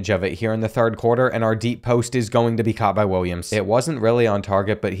advantage of it here in the 3rd quarter, and our deep post is going to be caught by Williams. It wasn't really on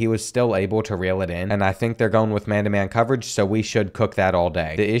target, but he was still able to reel it in, and I think they're going with man-to-man coverage, so we should cook that all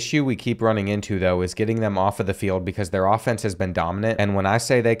day. The issue we keep running into though is getting them off of the field because their offense has been dominant, and when I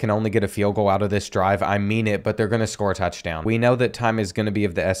say they can only get a field goal out of this drive, I mean it, but they're going to score a touchdown. We know that time is going to be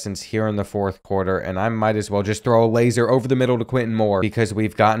of the essence here in the 4th quarter, and I might as well just throw a laser over the middle to Quentin Moore because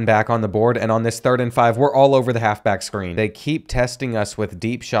we've gotten back on the board, and on this 3rd and 5, we're all over the halfback screen. They keep testing us with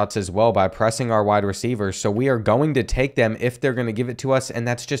deep shots as well by pressing our wide receivers, so we are going to take them if they're going to give it to us, and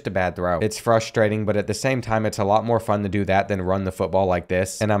that's just a bad throw. It's frustrating, but at the same time, it's a lot more fun to do that than run the football like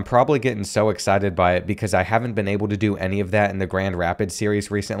this, and I'm probably getting so excited by it because I haven't been able to do any of that in the Grand Rapids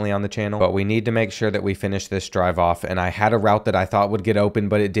series recently on the channel, but we need to make sure that we finish this drive off, and I had a route that I thought would get open,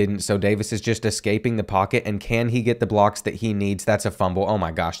 but it didn't, so Davis is just escaping the pocket, and can he get the blocks that he needs? That's a fumble. Oh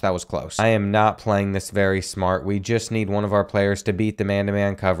my gosh, that was close. I am not playing this very smart. We just need one of our players to beat the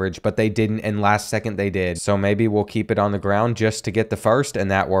man-to-man coverage, but they didn't, and last second they did, so maybe we'll keep it on the ground just to get the first, and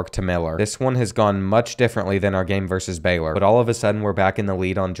that worked to Miller. This one has gone much differently than our game versus Baylor, but all of a sudden we're back in the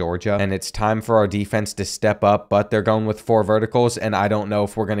lead on Georgia, and it's time for our defense to step up, but they're going with 4 verticals, and I don't know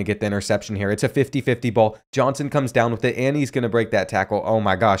if we're going to get the interception here. It's a 50-50 ball. Johnson comes down with it, and he's going to break that tackle. Oh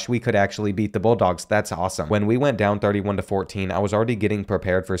my gosh, we could actually beat the Bulldogs. That's awesome. When we went down 31-14, I was already getting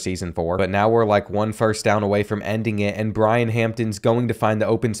prepared for season 4, but now we're like 1 first down away from ending it, and Brian Hampton's going to find the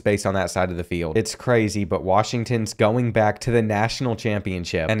open space on that side of the field. It's crazy, but Washington's going back to the national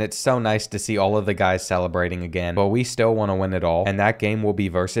championship, and it's so nice to see all of the guys celebrating again, but we still want to win it all, and that game will be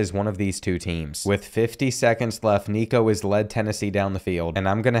versus one of these 2 teams. With 50 seconds left, Nico has led Tennessee down the field, and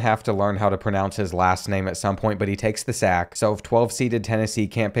I'm going to have to learn how to pronounce his last name at some point, but he takes the sack. So if 12 seeded Tennessee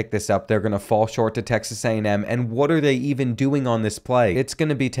can't pick this up. They're going to fall short to Texas A&M, and what are they even doing on this play? It's going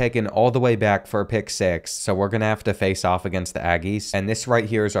to be taken all the way back for a pick 6, so we're going to have to face off against the Aggies, and this right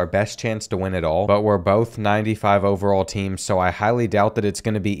here is our best chance to win it all, but we're both 95 overall teams, so I highly doubt that it's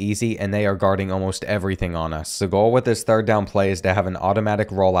going to be easy, and they are guarding almost everything on us. The goal with this third down play is to have an automatic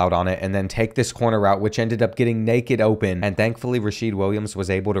rollout on it, and then take this corner route, which ended up getting naked open, and thankfully Rasheed Williams was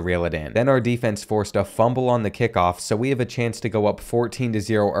able to reel it in. Then our defense forced a fumble on the kickoff, so we have a chance to go up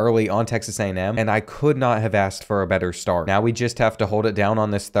 14-0 early on Texas A&M, and I could not have asked for a better start. Now we just have to hold it down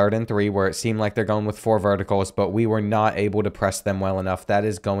on this 3rd and 3 where it seemed like they're going with 4 verticals, but we were not able to press them well enough. That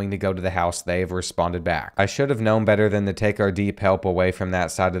is going to go to the house. They have responded back. I should have known better than to take our deep help away from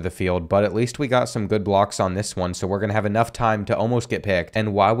that side of the field, but at least we got some good blocks on this one, so we're going to have enough time to almost get picked.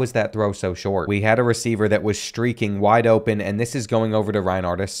 And why was that throw so short? We had a receiver that was streaking wide open, and this is going over to Ryan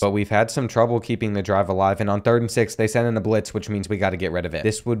Artis, but we've had some trouble keeping the drive alive, and on 3rd and 6 they sent in a blitz, which means we got to get rid of it.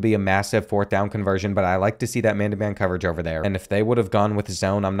 This would be a massive 4th down conversion, but I like to see that man-to-man coverage over there, and if they would have gone with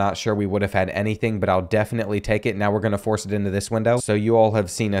zone, I'm not sure we would have had anything, but I'll definitely take it. Now we're going to force it into this window, so you all have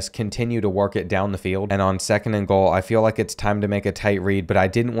seen us continue to work it down the field, and on 2nd and goal I feel like it's time to make a tight read, but I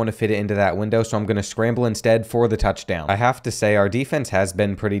didn't want to fit it into that window, so I'm going to scramble instead for the touchdown. I have to say our defense has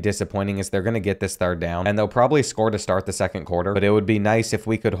been pretty disappointing as they're going to get this 3rd down, and they'll probably score to start the 2nd quarter, but it would be nice if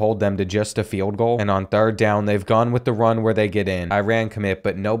we could hold them to just a field goal. And on 3rd down they've gone with the run where they get in. I ran commit,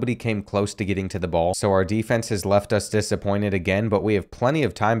 but nobody came close to getting to the ball, so our defense has left us disappointed again, but we have plenty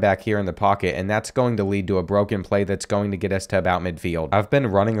of time back here in the pocket, and that's going to lead to a broken play that's going to get us to about midfield. I've been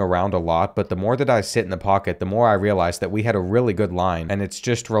running around a lot, but the more that I sit in the pocket, the more I realize that we had a really good line, and it's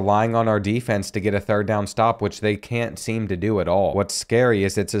just relying on our defense to get a 3rd down stop, which they can't seem to do at all. What's scary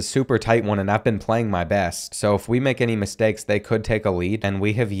is it's a super tight one, and I've been playing my best, so if we make any mistakes, they could take a lead, and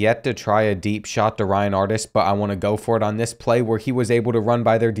we have yet to try a deep shot to Ryan Artis, but I want to go for it on this play where he was able to run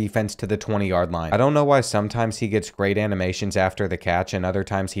by their defense to the 20-yard line. I don't know why sometimes he gets great animations after the catch and other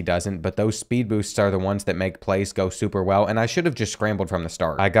times he doesn't, but those speed boosts are the ones that make plays go super well, and I should have just scrambled from the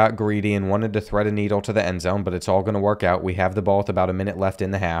start. I got greedy and wanted to thread a needle to the end zone, but it's all going to work out. We have the ball with about a minute left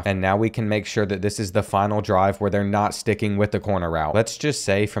in the half, and now we can make sure that this is the final drive where they're not sticking with the corner route. Let's just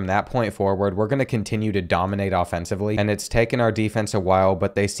say from that point forward, we're going to continue to dominate offensively, and it's taken our defense a while,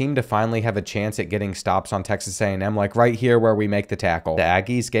 but they seem to finally have a chance at getting stops on Texas A&M, like right here where we make the tackle. The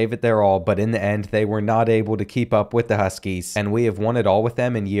Aggies gave it their all, but in the end, they were not able to keep up with the Huskies, and we have won it all with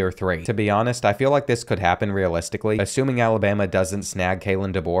them in year 3. To be honest, I feel like this could happen realistically, assuming Alabama doesn't snag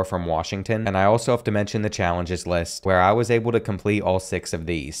Kalen DeBoer from Washington, and I also have to mention the challenges list, where I was able to complete all 6 of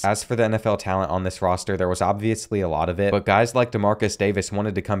these. As for the NFL talent on this roster, there was obviously a lot of it, but guys like DeMarcus Davis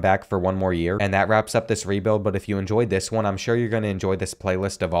wanted to come back for one more year, and that wraps up this rebuild, but if you enjoyed this one, I'm sure you're going to enjoy this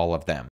playlist of all of them.